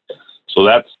to me. So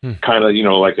that's kind of,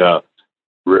 like a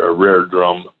rare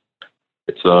drum.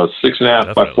 It's a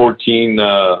 6.5 by 14,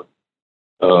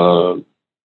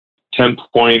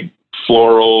 10-point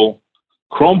floral,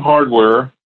 chrome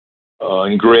hardware,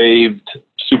 engraved,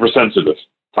 super sensitive,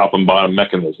 top and bottom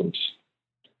mechanisms.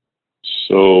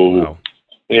 So,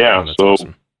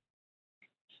 awesome.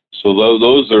 So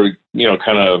those are,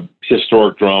 kind of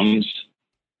historic drums.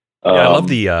 I love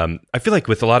the, I feel like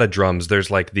with a lot of drums, there's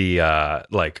like the,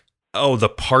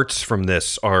 the parts from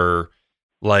this are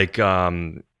like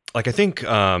I think,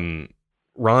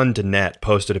 Ron Dennett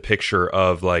posted a picture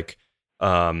of like,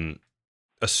 a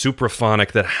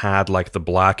Supraphonic that had like the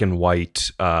black and white,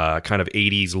 kind of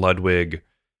 80s Ludwig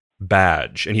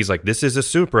badge. And he's like, this is a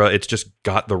Supra. It's just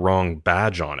got the wrong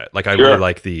badge on it. Like, I really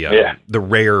like the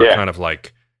rare kind of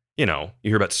like, you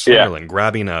hear about Slingerland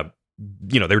grabbing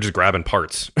they were just grabbing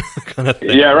parts kind of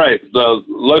thing. Yeah, right.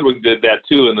 Ludwig did that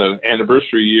too in the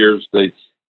anniversary years.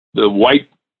 The white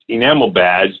enamel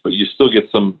badge, but you still get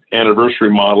some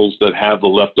anniversary models that have the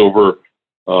leftover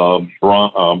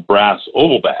brass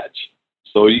oval badge.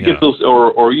 So you get those,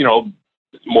 or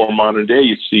more modern day,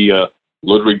 you see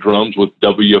Ludwig drums with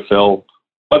WFL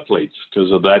butt plates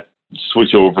because of that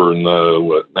switch over in the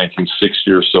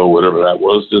 1960 or so, whatever that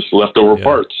was, just leftover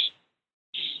parts.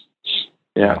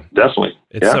 Yeah, definitely.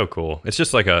 It's so cool. It's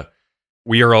just like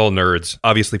we are all nerds.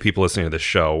 Obviously, people listening to this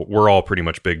show, we're all pretty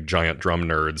much big, giant drum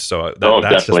nerds. So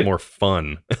that's just more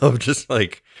fun of just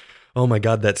like, oh my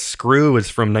God, that screw is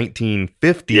from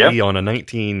 1950 on a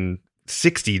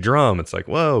 1960 drum. It's like,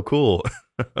 whoa, cool.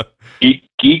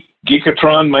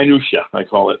 Geekatron minutia, I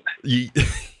call it.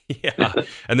 Yeah.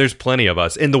 And there's plenty of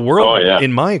us in the world.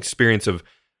 In my experience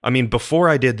before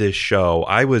I did this show,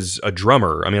 I was a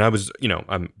drummer. I mean, I was,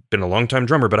 I've been a long time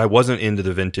drummer, but I wasn't into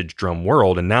the vintage drum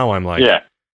world. And now I'm like,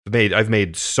 I've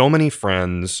made so many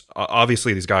friends,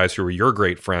 obviously these guys who are your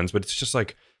great friends, but it's just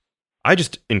like, I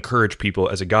just encourage people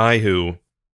as a guy who's,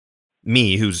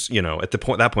 at that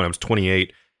point I was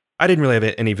 28. I didn't really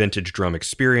have any vintage drum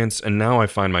experience. And now I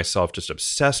find myself just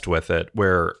obsessed with it,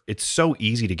 where it's so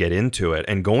easy to get into it.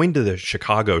 And going to the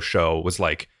Chicago show was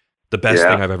like the best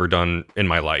thing I've ever done in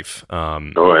my life.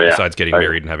 Besides getting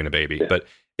married and having a baby, but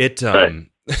it, I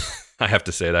have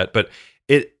to say that, but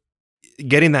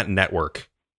getting that network,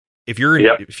 if you're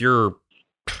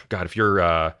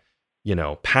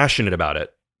passionate about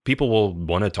it, people will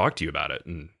want to talk to you about it,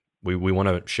 and we want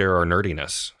to share our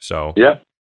nerdiness. So yeah,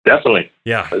 definitely.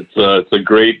 Yeah, it's a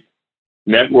great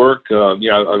network. I've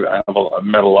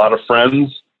met a lot of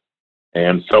friends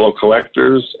and fellow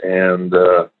collectors, and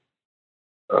the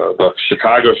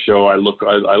Chicago show. I look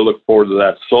forward to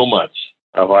that so much.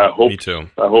 I hope. Me too.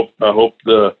 I hope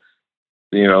the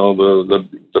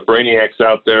brainiacs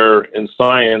out there in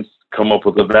science come up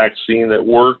with a vaccine that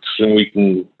works, and we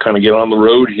can kind of get on the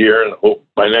road here, and hope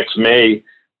by next May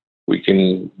we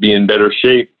can be in better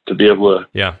shape to be able to,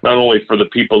 not only for the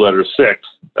people that are sick,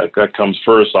 that comes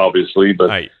first, obviously, but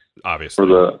obviously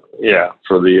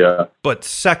but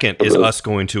second is us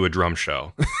going to a drum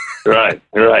show. right.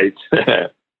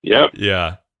 Yep.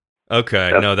 Yeah. Okay.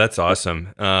 Yep. No, that's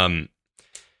awesome. All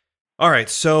right.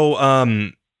 So,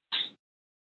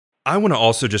 I want to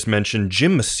also just mention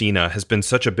Jim Messina has been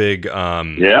such a big,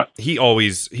 he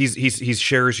always, he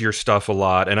shares your stuff a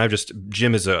lot. And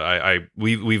Jim is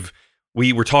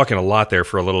we were talking a lot there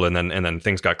for a little, and then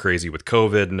things got crazy with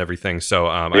COVID and everything. So,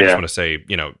 I just want to say,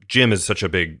 Jim is such a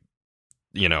big,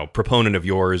 proponent of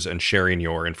yours and sharing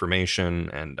your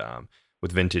information, and,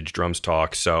 with Vintage Drums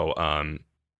Talk. So,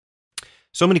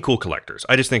 so many cool collectors.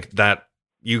 I just think that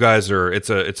you guys are, it's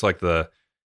like the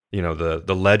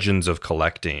legends of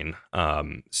collecting.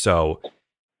 So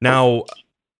now,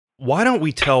 why don't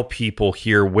we tell people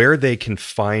here where they can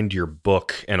find your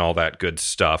book and all that good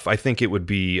stuff? I think it would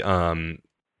be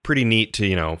pretty neat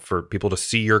to, for people to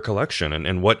see your collection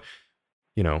and what's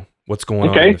going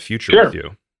on in the future with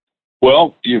you.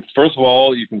 Well, first of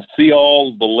all, you can see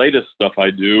all the latest stuff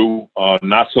I do.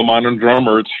 Not So Modern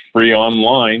Drummer. It's free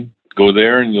online. Go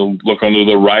there and you'll look under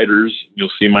the writers.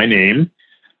 You'll see my name.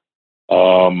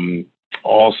 Also,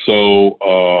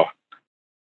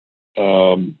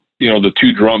 the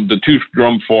two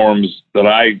drum forums that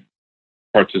I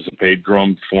participate,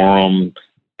 Drum Forum,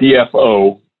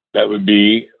 DFO, that would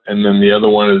be, and then the other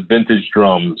one is Vintage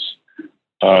Drums.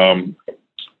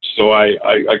 So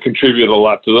I contribute a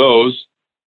lot to those.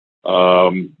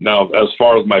 Now, as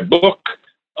far as my book,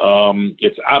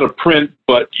 it's out of print,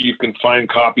 but you can find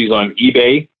copies on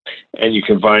eBay, and you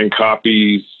can find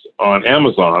copies on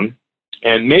Amazon,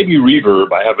 and maybe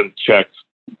Reverb. I haven't checked,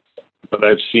 but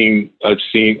I think I've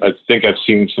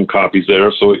seen some copies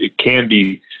there, so it can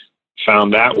be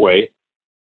found that way.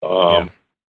 I'm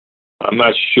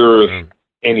not sure if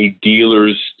any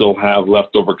dealers still have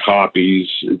leftover copies.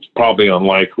 It's probably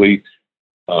unlikely.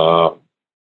 But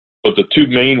the two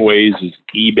main ways is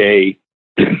eBay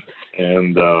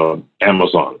and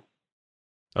Amazon.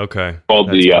 Okay.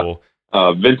 Called cool.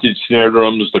 Vintage Snare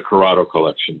Drums, the Corrado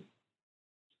Collection.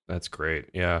 That's great.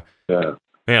 Yeah. Man,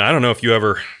 I don't know if you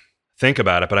ever think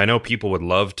about it, but I know people would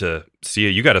love to see it.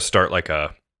 You got to start like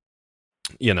a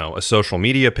social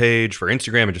media page for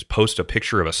Instagram and just post a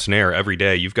picture of a snare every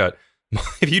day.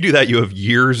 If you do that, you have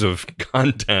years of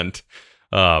content.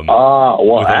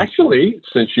 Actually,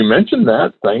 since you mentioned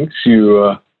that, thanks.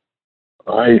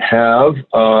 I have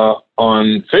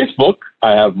on Facebook,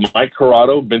 I have Mike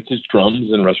Corrado Vintage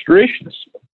Drums and Restorations.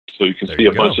 So you can see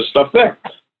a bunch of stuff there.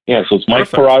 Yeah, so it's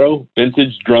Mike Corrado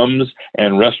Vintage Drums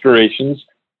and Restorations.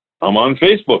 I'm on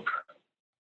Facebook.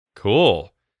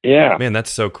 Cool. Yeah. Man, that's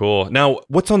so cool. Now,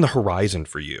 what's on the horizon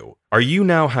for you? Are you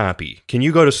now happy? Can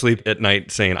you go to sleep at night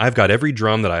saying, I've got every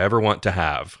drum that I ever want to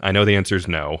have? I know the answer is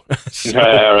no. So,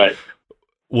 right.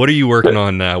 What are you working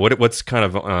on now? What's kind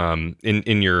of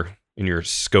in your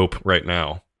scope right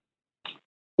now?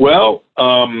 Well,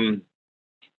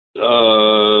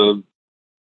 the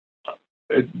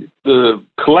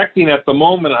collecting at the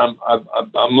moment, I'm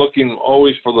looking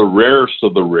always for the rarest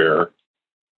of the rare,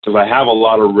 because I have a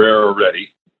lot of rare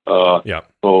already.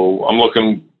 So I'm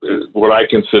looking at what I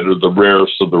consider the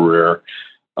rarest of the rare.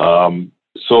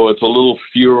 So it's a little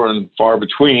fewer and far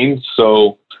between.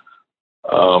 So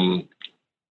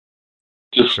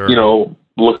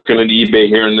looking at eBay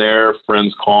here and there,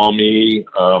 friends call me.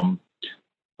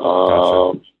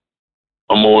 Gotcha.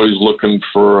 I'm always looking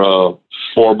for a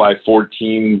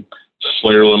 4x14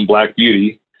 Slingerland Black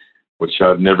Beauty, which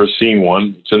I've never seen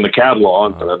one. It's in the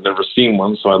catalog, but I've never seen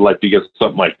one, so I'd like to get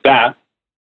something like that.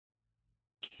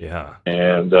 Yeah.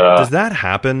 And does that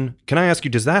happen? Can I ask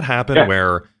you, does that happen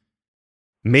where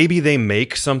maybe they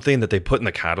make something that they put in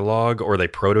the catalog, or they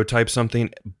prototype something,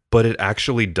 but it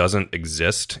actually doesn't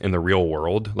exist in the real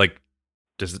world? Like,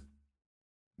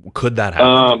 could that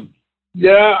happen?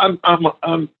 I'm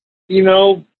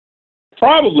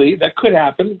probably that could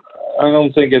happen. I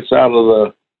don't think it's out of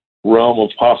the realm of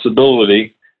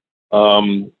possibility.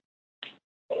 I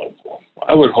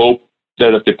would hope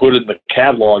that if they put it in the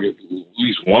catalog, at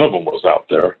least one of them was out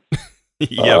there.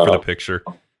 Yeah, for the picture.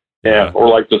 Yeah, or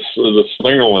like the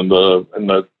Slingerland in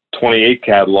the 28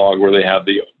 catalog where they have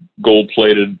the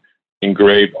gold-plated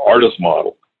engraved artist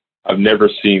model. I've never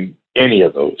seen any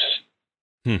of those.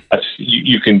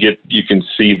 You can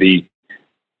see the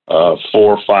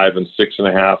 4, 5, and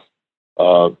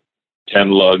 6.5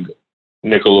 10-lug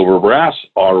nickel over brass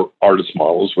artist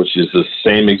models, which is the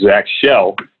same exact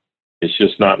shell. It's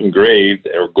just not engraved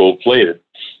or gold-plated.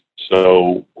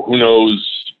 So who knows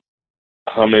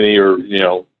how many are,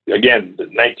 again, the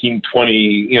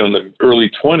 1920, in the early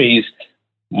 20s,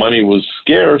 money was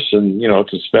scarce, and,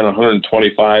 to spend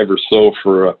 125 or so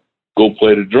for a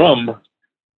gold-plated drum,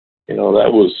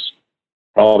 that was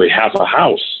probably half a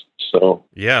house. So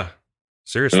yeah,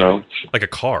 seriously, like a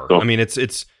car. So, I mean,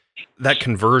 it's that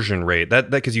conversion rate that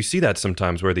because you see that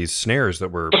sometimes where these snares that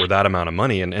were that amount of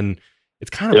money, and it's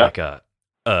kind of like a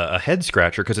head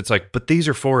scratcher because it's like, but these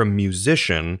are for a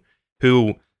musician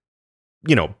who,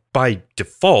 by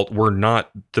default, we're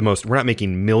not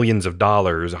making millions of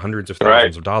dollars, hundreds of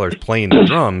thousands of dollars playing the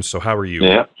drums. So how are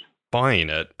you buying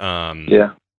it?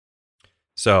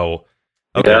 So,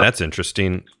 okay, that's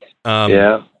interesting.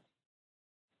 All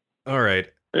right.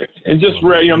 And just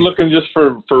rare, I'm looking just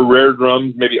for rare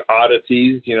drums, maybe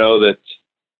oddities, that,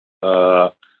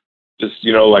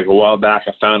 like a while back,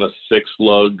 I found a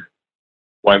 6-lug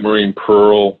White Marine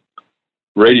Pearl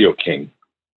Radio King.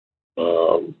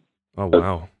 Oh,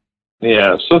 wow.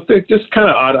 Yeah, so they're just kind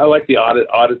of odd. I like the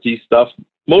oddity stuff.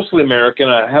 Mostly American.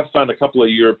 I have found a couple of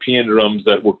European drums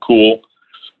that were cool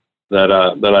that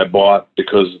I bought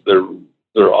because they're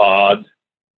odd.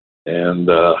 And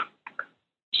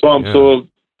so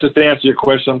just to answer your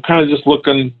question, I'm kind of just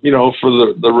looking,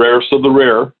 for the rarest of the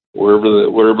rare,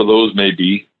 wherever those may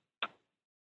be.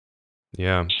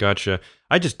 Yeah, gotcha.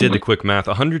 I just did the quick math.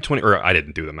 120, or I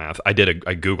didn't do the math. I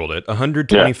Googled it.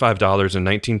 $125 in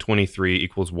 1923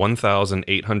 equals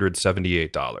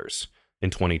 $1,878 in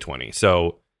 2020.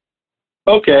 So,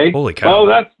 okay. Holy cow! Oh,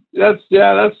 that's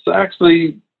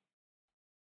actually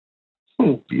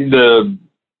the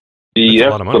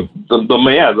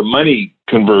money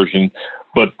conversion.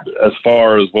 But as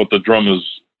far as what the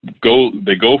drummers go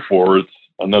for, it's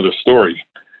another story.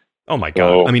 Oh my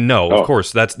God. I mean, no, of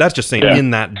course that's just saying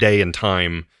in that day and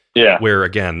time where,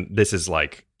 again, this is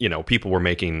like, people were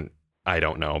making, I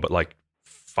don't know, but like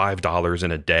 $5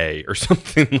 in a day or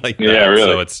something like that. Yeah, really.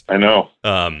 So it's, I know.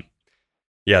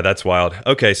 That's wild.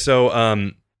 Okay.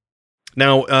 So,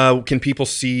 now, can people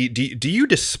see, do you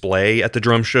display at the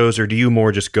drum shows, or do you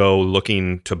more just go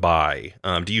looking to buy?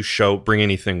 Do you bring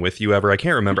anything with you ever? I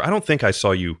can't remember. I don't think I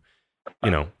saw you,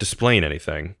 displaying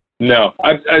anything. No,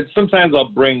 I sometimes I'll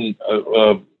bring,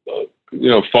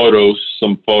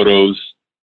 some photos.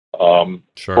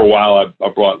 Sure. For a while, I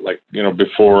brought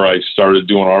before I started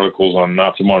doing articles on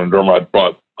Not So Modern Drummer, I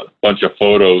brought a bunch of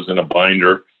photos in a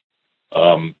binder.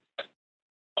 But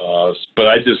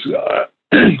I just,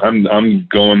 I'm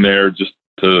going there just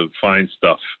to find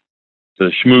stuff,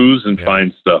 to schmooze and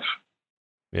find stuff.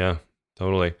 Yeah,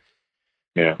 totally.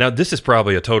 Yeah. Now, this is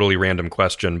probably a totally random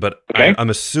question, but I'm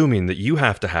assuming that you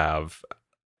have to have,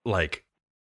 like,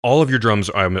 all of your drums,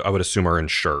 I would assume, are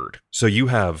insured. So you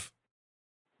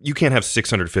can't have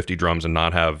 650 drums and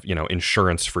not have,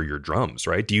 insurance for your drums,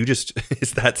 right?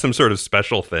 Is that some sort of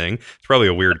special thing? It's probably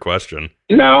a weird question.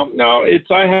 No,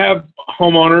 I have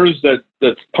homeowners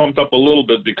that's pumped up a little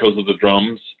bit because of the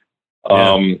drums.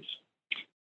 So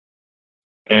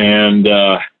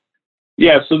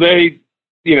they,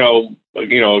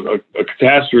 a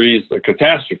catastrophe is a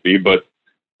catastrophe, but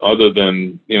other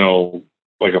than,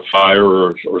 like a fire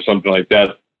or something like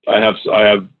that, I have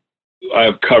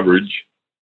coverage.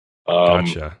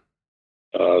 Gotcha.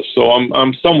 So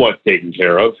I'm somewhat taken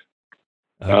care of.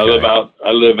 Okay. I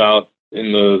live out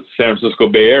in the San Francisco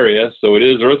Bay Area, so it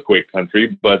is earthquake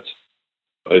country, but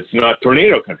it's not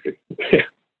tornado country.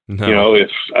 No. If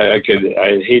I'd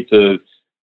hate to,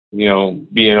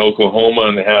 be in Oklahoma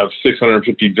and have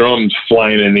 650 drums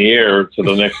flying in the air to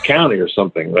the next county or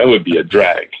something. That would be a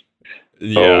drag.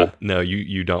 Yeah. No,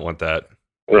 you don't want that.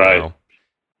 Right. No.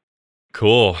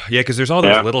 Cool. Yeah, because there's all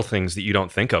those little things that you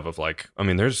don't think of like, I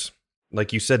mean, there's,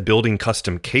 like you said, building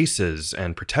custom cases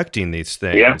and protecting these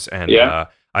things. I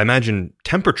imagine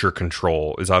temperature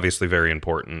control is obviously very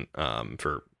important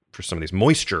for some of these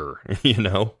moisture, It's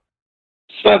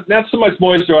not so much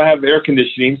moisture. I have air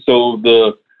conditioning, so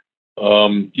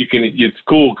it's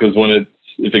cool because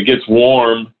if it gets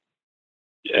warm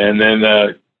and then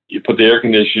you put the air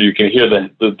conditioner, you can hear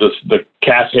the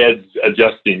calf heads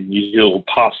adjusting. You hear little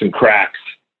pops and cracks.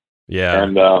 Yeah.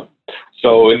 And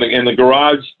so in the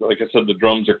garage, like I said, the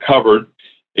drums are covered,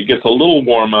 it gets a little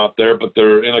warm out there, but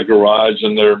they're in a garage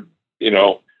and they're,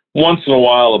 once in a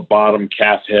while a bottom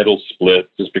calf head will split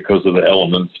just because of the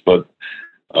elements, but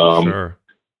Sure.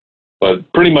 but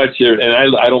pretty much here, and I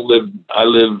live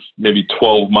maybe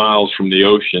 12 miles from the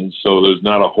ocean, so there's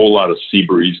not a whole lot of sea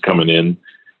breeze coming in.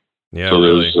 Yeah, So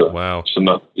really. there's, Wow. So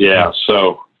Yeah, it's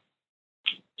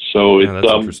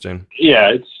that's interesting.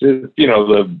 it's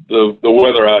the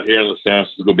weather out here in the San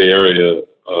Francisco Bay Area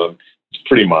is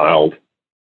pretty mild.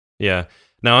 Yeah.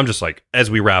 Now I'm just like, as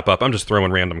we wrap up, I'm just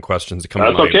throwing random questions that come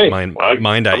That's to okay. my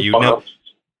mind at I'm you. fine. Now,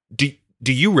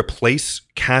 do you replace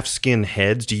calf skin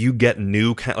heads? Do you get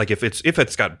new like if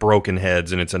it's got broken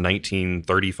heads and it's a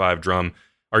 1935 drum,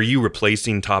 are you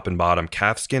replacing top and bottom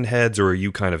calf skin heads, or are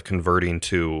you kind of converting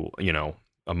to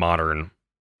a modern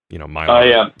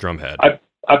Mylar drum head?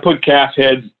 I put calf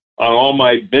heads on all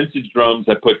my vintage drums.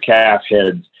 I put calf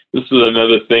heads. This is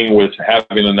another thing with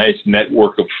having a nice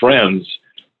network of friends.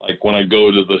 Like when I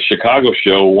go to the Chicago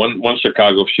show, one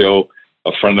Chicago show,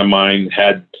 a friend of mine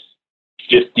had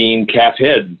 15 calf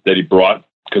heads that he brought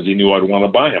because he knew I'd want to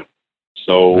buy them.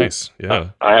 So Nice. Yeah.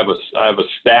 I have a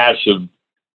stash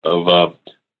of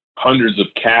hundreds of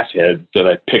calf heads that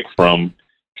I pick from.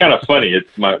 Kind of funny.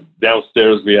 It's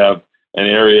downstairs. We have an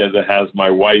area that has my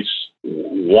wife's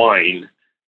wine,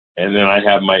 and then I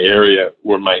have my area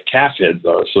where my calf heads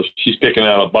are. So she's picking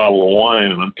out a bottle of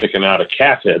wine, and I'm picking out a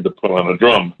calf head to put on a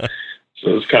drum.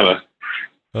 So it's kind of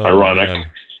ironic. Man.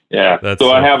 Yeah. That's so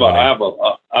so I have funny.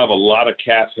 I have a lot of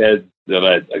calf heads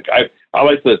that I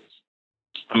like to,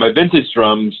 on my vintage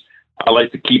drums, I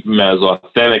like to keep them as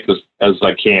authentic as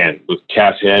I can, with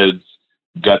calf heads,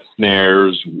 gut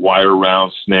snares, wire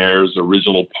round snares,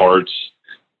 original parts.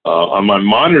 On my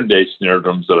modern day snare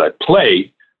drums that I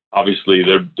play, obviously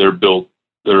they're built,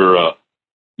 they're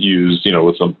used,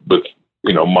 with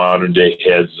modern day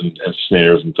heads and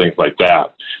snares and things like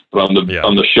that. But on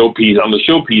the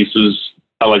showpieces,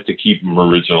 I like to keep them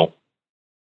original.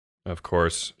 Of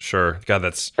course, sure. God,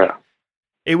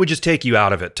 it would just take you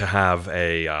out of it to have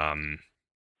a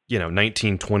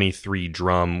 1923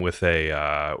 drum with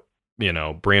a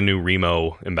brand new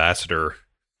Remo Ambassador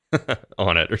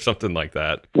on it or something like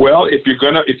that. Well, if you're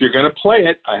gonna play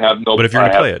it, I have no. But if you're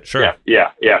gonna play it, sure.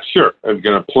 Yeah, sure. If you're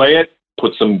gonna play it,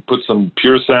 put some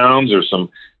pure sounds or some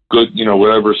good,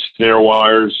 whatever snare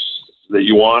wires that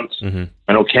you want. Mm-hmm.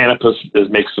 I know Canopus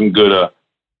makes some good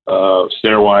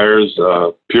snare wires.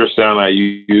 Pure Sound I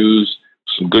use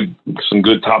some good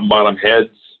top and bottom heads.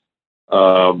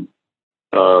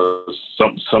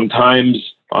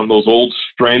 Sometimes on those old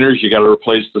strainers, you got to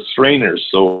replace the strainers.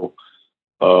 So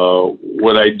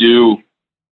what I do,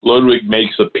 Ludwig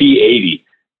makes a P80,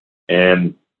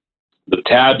 and the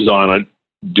tabs on it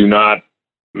do not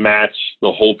match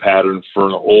the hole pattern for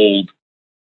an old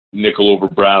nickel over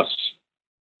brass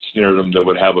snare drum that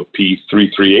would have a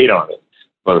P338 on it.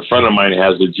 But a friend of mine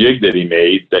has a jig that he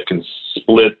made that can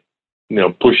split,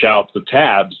 push out the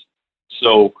tabs.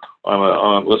 So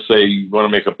on let's say you want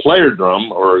to make a player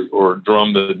drum or a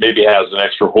drum that maybe has an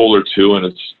extra hole or two,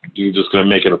 and you're just going to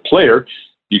make it a player,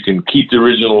 you can keep the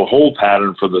original hole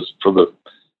pattern for the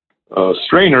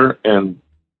strainer and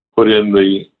put in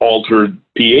the altered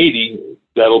P80.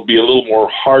 That'll be a little more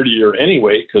hardier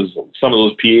anyway, because some of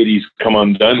those P80s come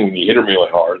undone when you hit them really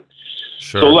hard.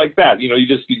 Sure. So like that, you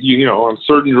just on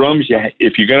certain drums,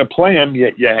 if you're going to play them,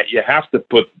 you have to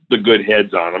put the good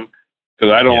heads on them,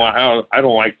 because I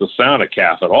don't like the sound of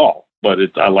calf at all, but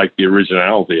I like the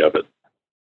originality of it.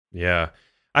 Yeah,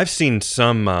 I've seen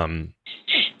some.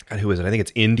 Who is it? I think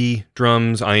it's Indie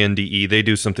Drums, INDE. They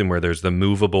do something where there's the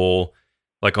movable,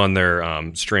 like on their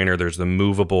strainer, there's the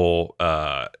movable.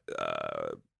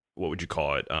 What would you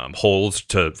call it? Holes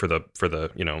for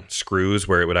the screws,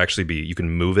 where it would actually be, you can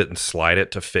move it and slide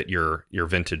it to fit your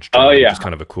vintage drum. Oh yeah, which is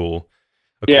kind of a cool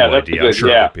that's idea. good. I'm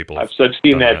sure other people I've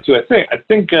seen that too. I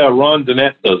think Ron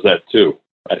Donette does that too.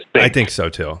 I think so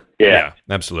too. Yeah,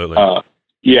 absolutely.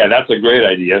 Yeah, that's a great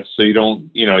idea. So you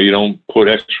don't put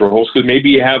extra holes, because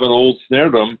maybe you have an old snare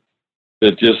drum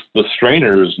that just the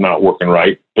strainer is not working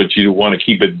right, but you want to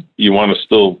keep it. You want to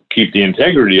still keep the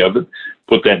integrity of it.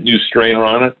 Put that new strainer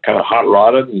on it, kind of hot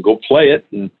rod it, and go play it.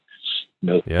 And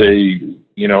say,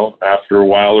 after a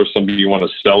while or something, you want to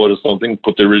sell it or something,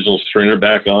 put the original strainer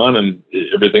back on, and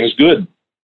everything's good.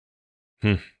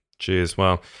 Jeez,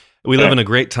 well, we live in a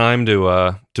great time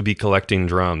to be collecting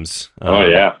drums. Oh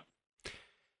yeah.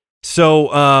 So,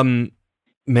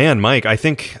 man, Mike, I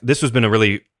think this has been a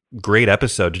really great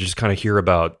episode to just kind of hear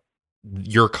about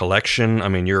your collection. I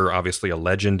mean, you're obviously a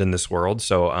legend in this world,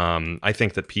 so I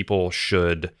think that people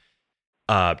should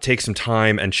take some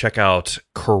time and check out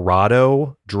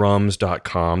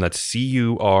CurattoDrums.com. That's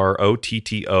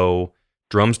CUROTTO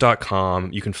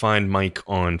drums.com. You can find Mike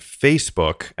on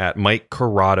Facebook at Mike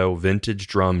Curatto Vintage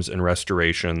Drums and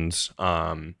Restorations.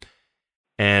 And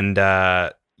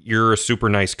you're a super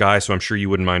nice guy, so I'm sure you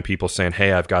wouldn't mind people saying,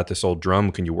 "Hey, I've got this old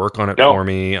drum. Can you work on it for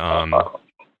me?" I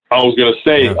was going to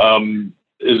say,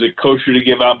 is it kosher to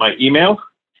give out my email?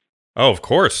 Oh, of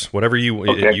course. Whatever you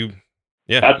Okay.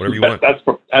 Whatever you want. That's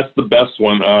the best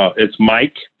one. It's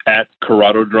Mike at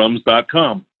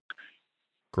CurattoDrums.com.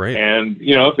 Great. And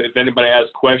if anybody has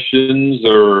questions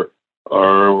or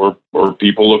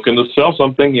people looking to sell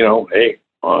something, hey,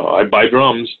 I buy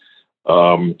drums.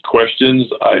 Questions.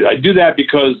 I do that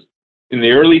because in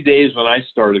the early days when I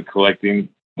started collecting,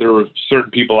 there were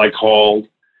certain people I called,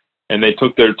 and they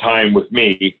took their time with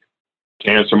me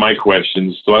to answer my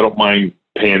questions. So I don't mind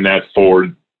paying that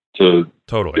forward to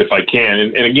totally if I can.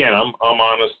 And again, I'm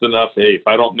honest enough. Hey, if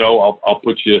I don't know, I'll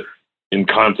put you in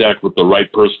contact with the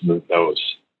right person that knows.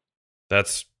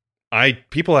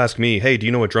 People ask me, "Hey, do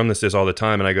you know what drum this is?" all the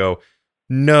time, and I go,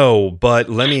 "No, but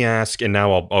let me ask." And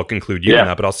now I'll conclude you in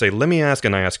that, but I'll say, "Let me ask,"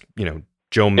 and I ask,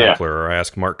 Joe Meckler or I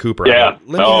ask Mark Cooper. Yeah,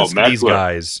 let me ask these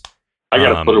guys. I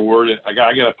gotta put a word in. I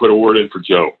gotta put a word in for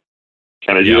Joe.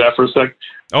 Can I do that for a sec?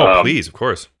 Oh, please, of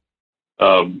course.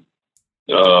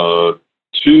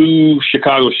 2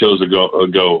 Chicago shows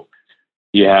ago,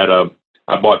 he had I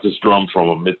bought this drum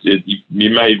from him. You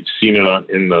may have seen it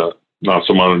in the Not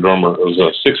So Modern Drummer. It was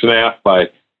a 6.5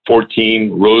 by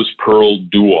 14 rose pearl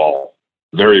dual,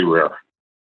 very rare.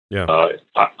 Yeah.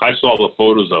 I saw the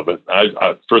photos of it.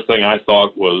 First thing I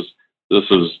thought was, this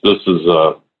is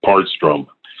a parts drum.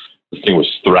 This thing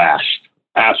was thrashed,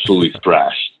 absolutely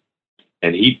thrashed.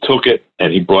 And he took it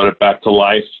and he brought it back to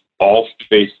life, all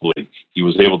faithfully. He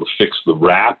was able to fix the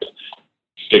wrap,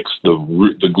 fix the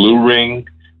glue ring.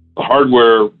 The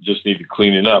hardware just needed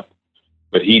cleaning up,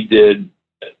 but he did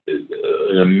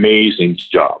an amazing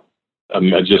job.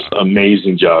 Just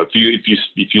amazing job.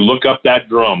 If you look up that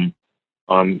drum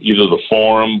on either the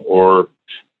forum or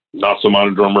Not So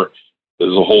Modern Drummer,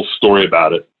 there's a whole story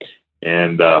about it,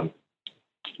 and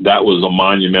that was a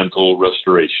monumental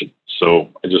restoration.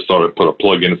 So I just thought I'd put a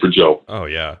plug in for Joe. Oh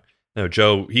yeah, no,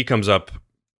 Joe. He comes up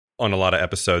on a lot of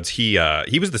episodes. He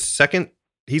was the second.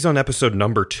 He's on episode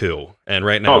number 2, and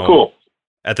right now, oh cool.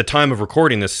 At the time of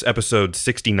recording this, episode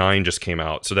 69 just came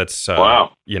out. So that's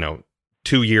wow.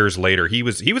 2 years later. He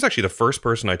was actually the first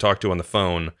person I talked to on the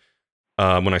phone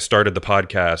when I started the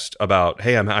podcast about,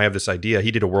 hey, I have this idea.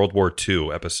 He did a World War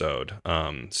II episode.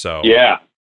 So yeah,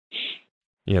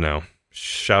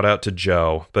 shout out to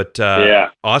Joe. But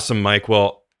yeah, awesome, Mike.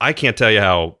 Well, I can't tell you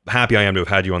how happy I am to have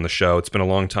had you on the show. It's been a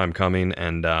long time coming,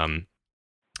 and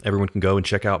everyone can go and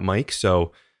check out Mike.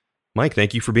 So, Mike,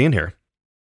 thank you for being here.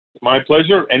 My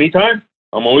pleasure. Anytime.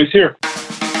 I'm always here.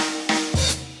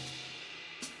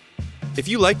 If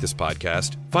you like this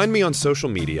podcast, find me on social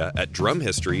media at Drum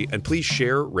History, and please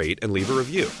share, rate, and leave a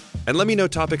review. And let me know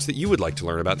topics that you would like to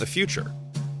learn about in the future.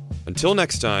 Until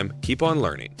next time, keep on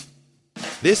learning.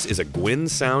 This is a Gwyn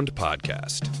Sound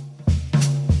podcast.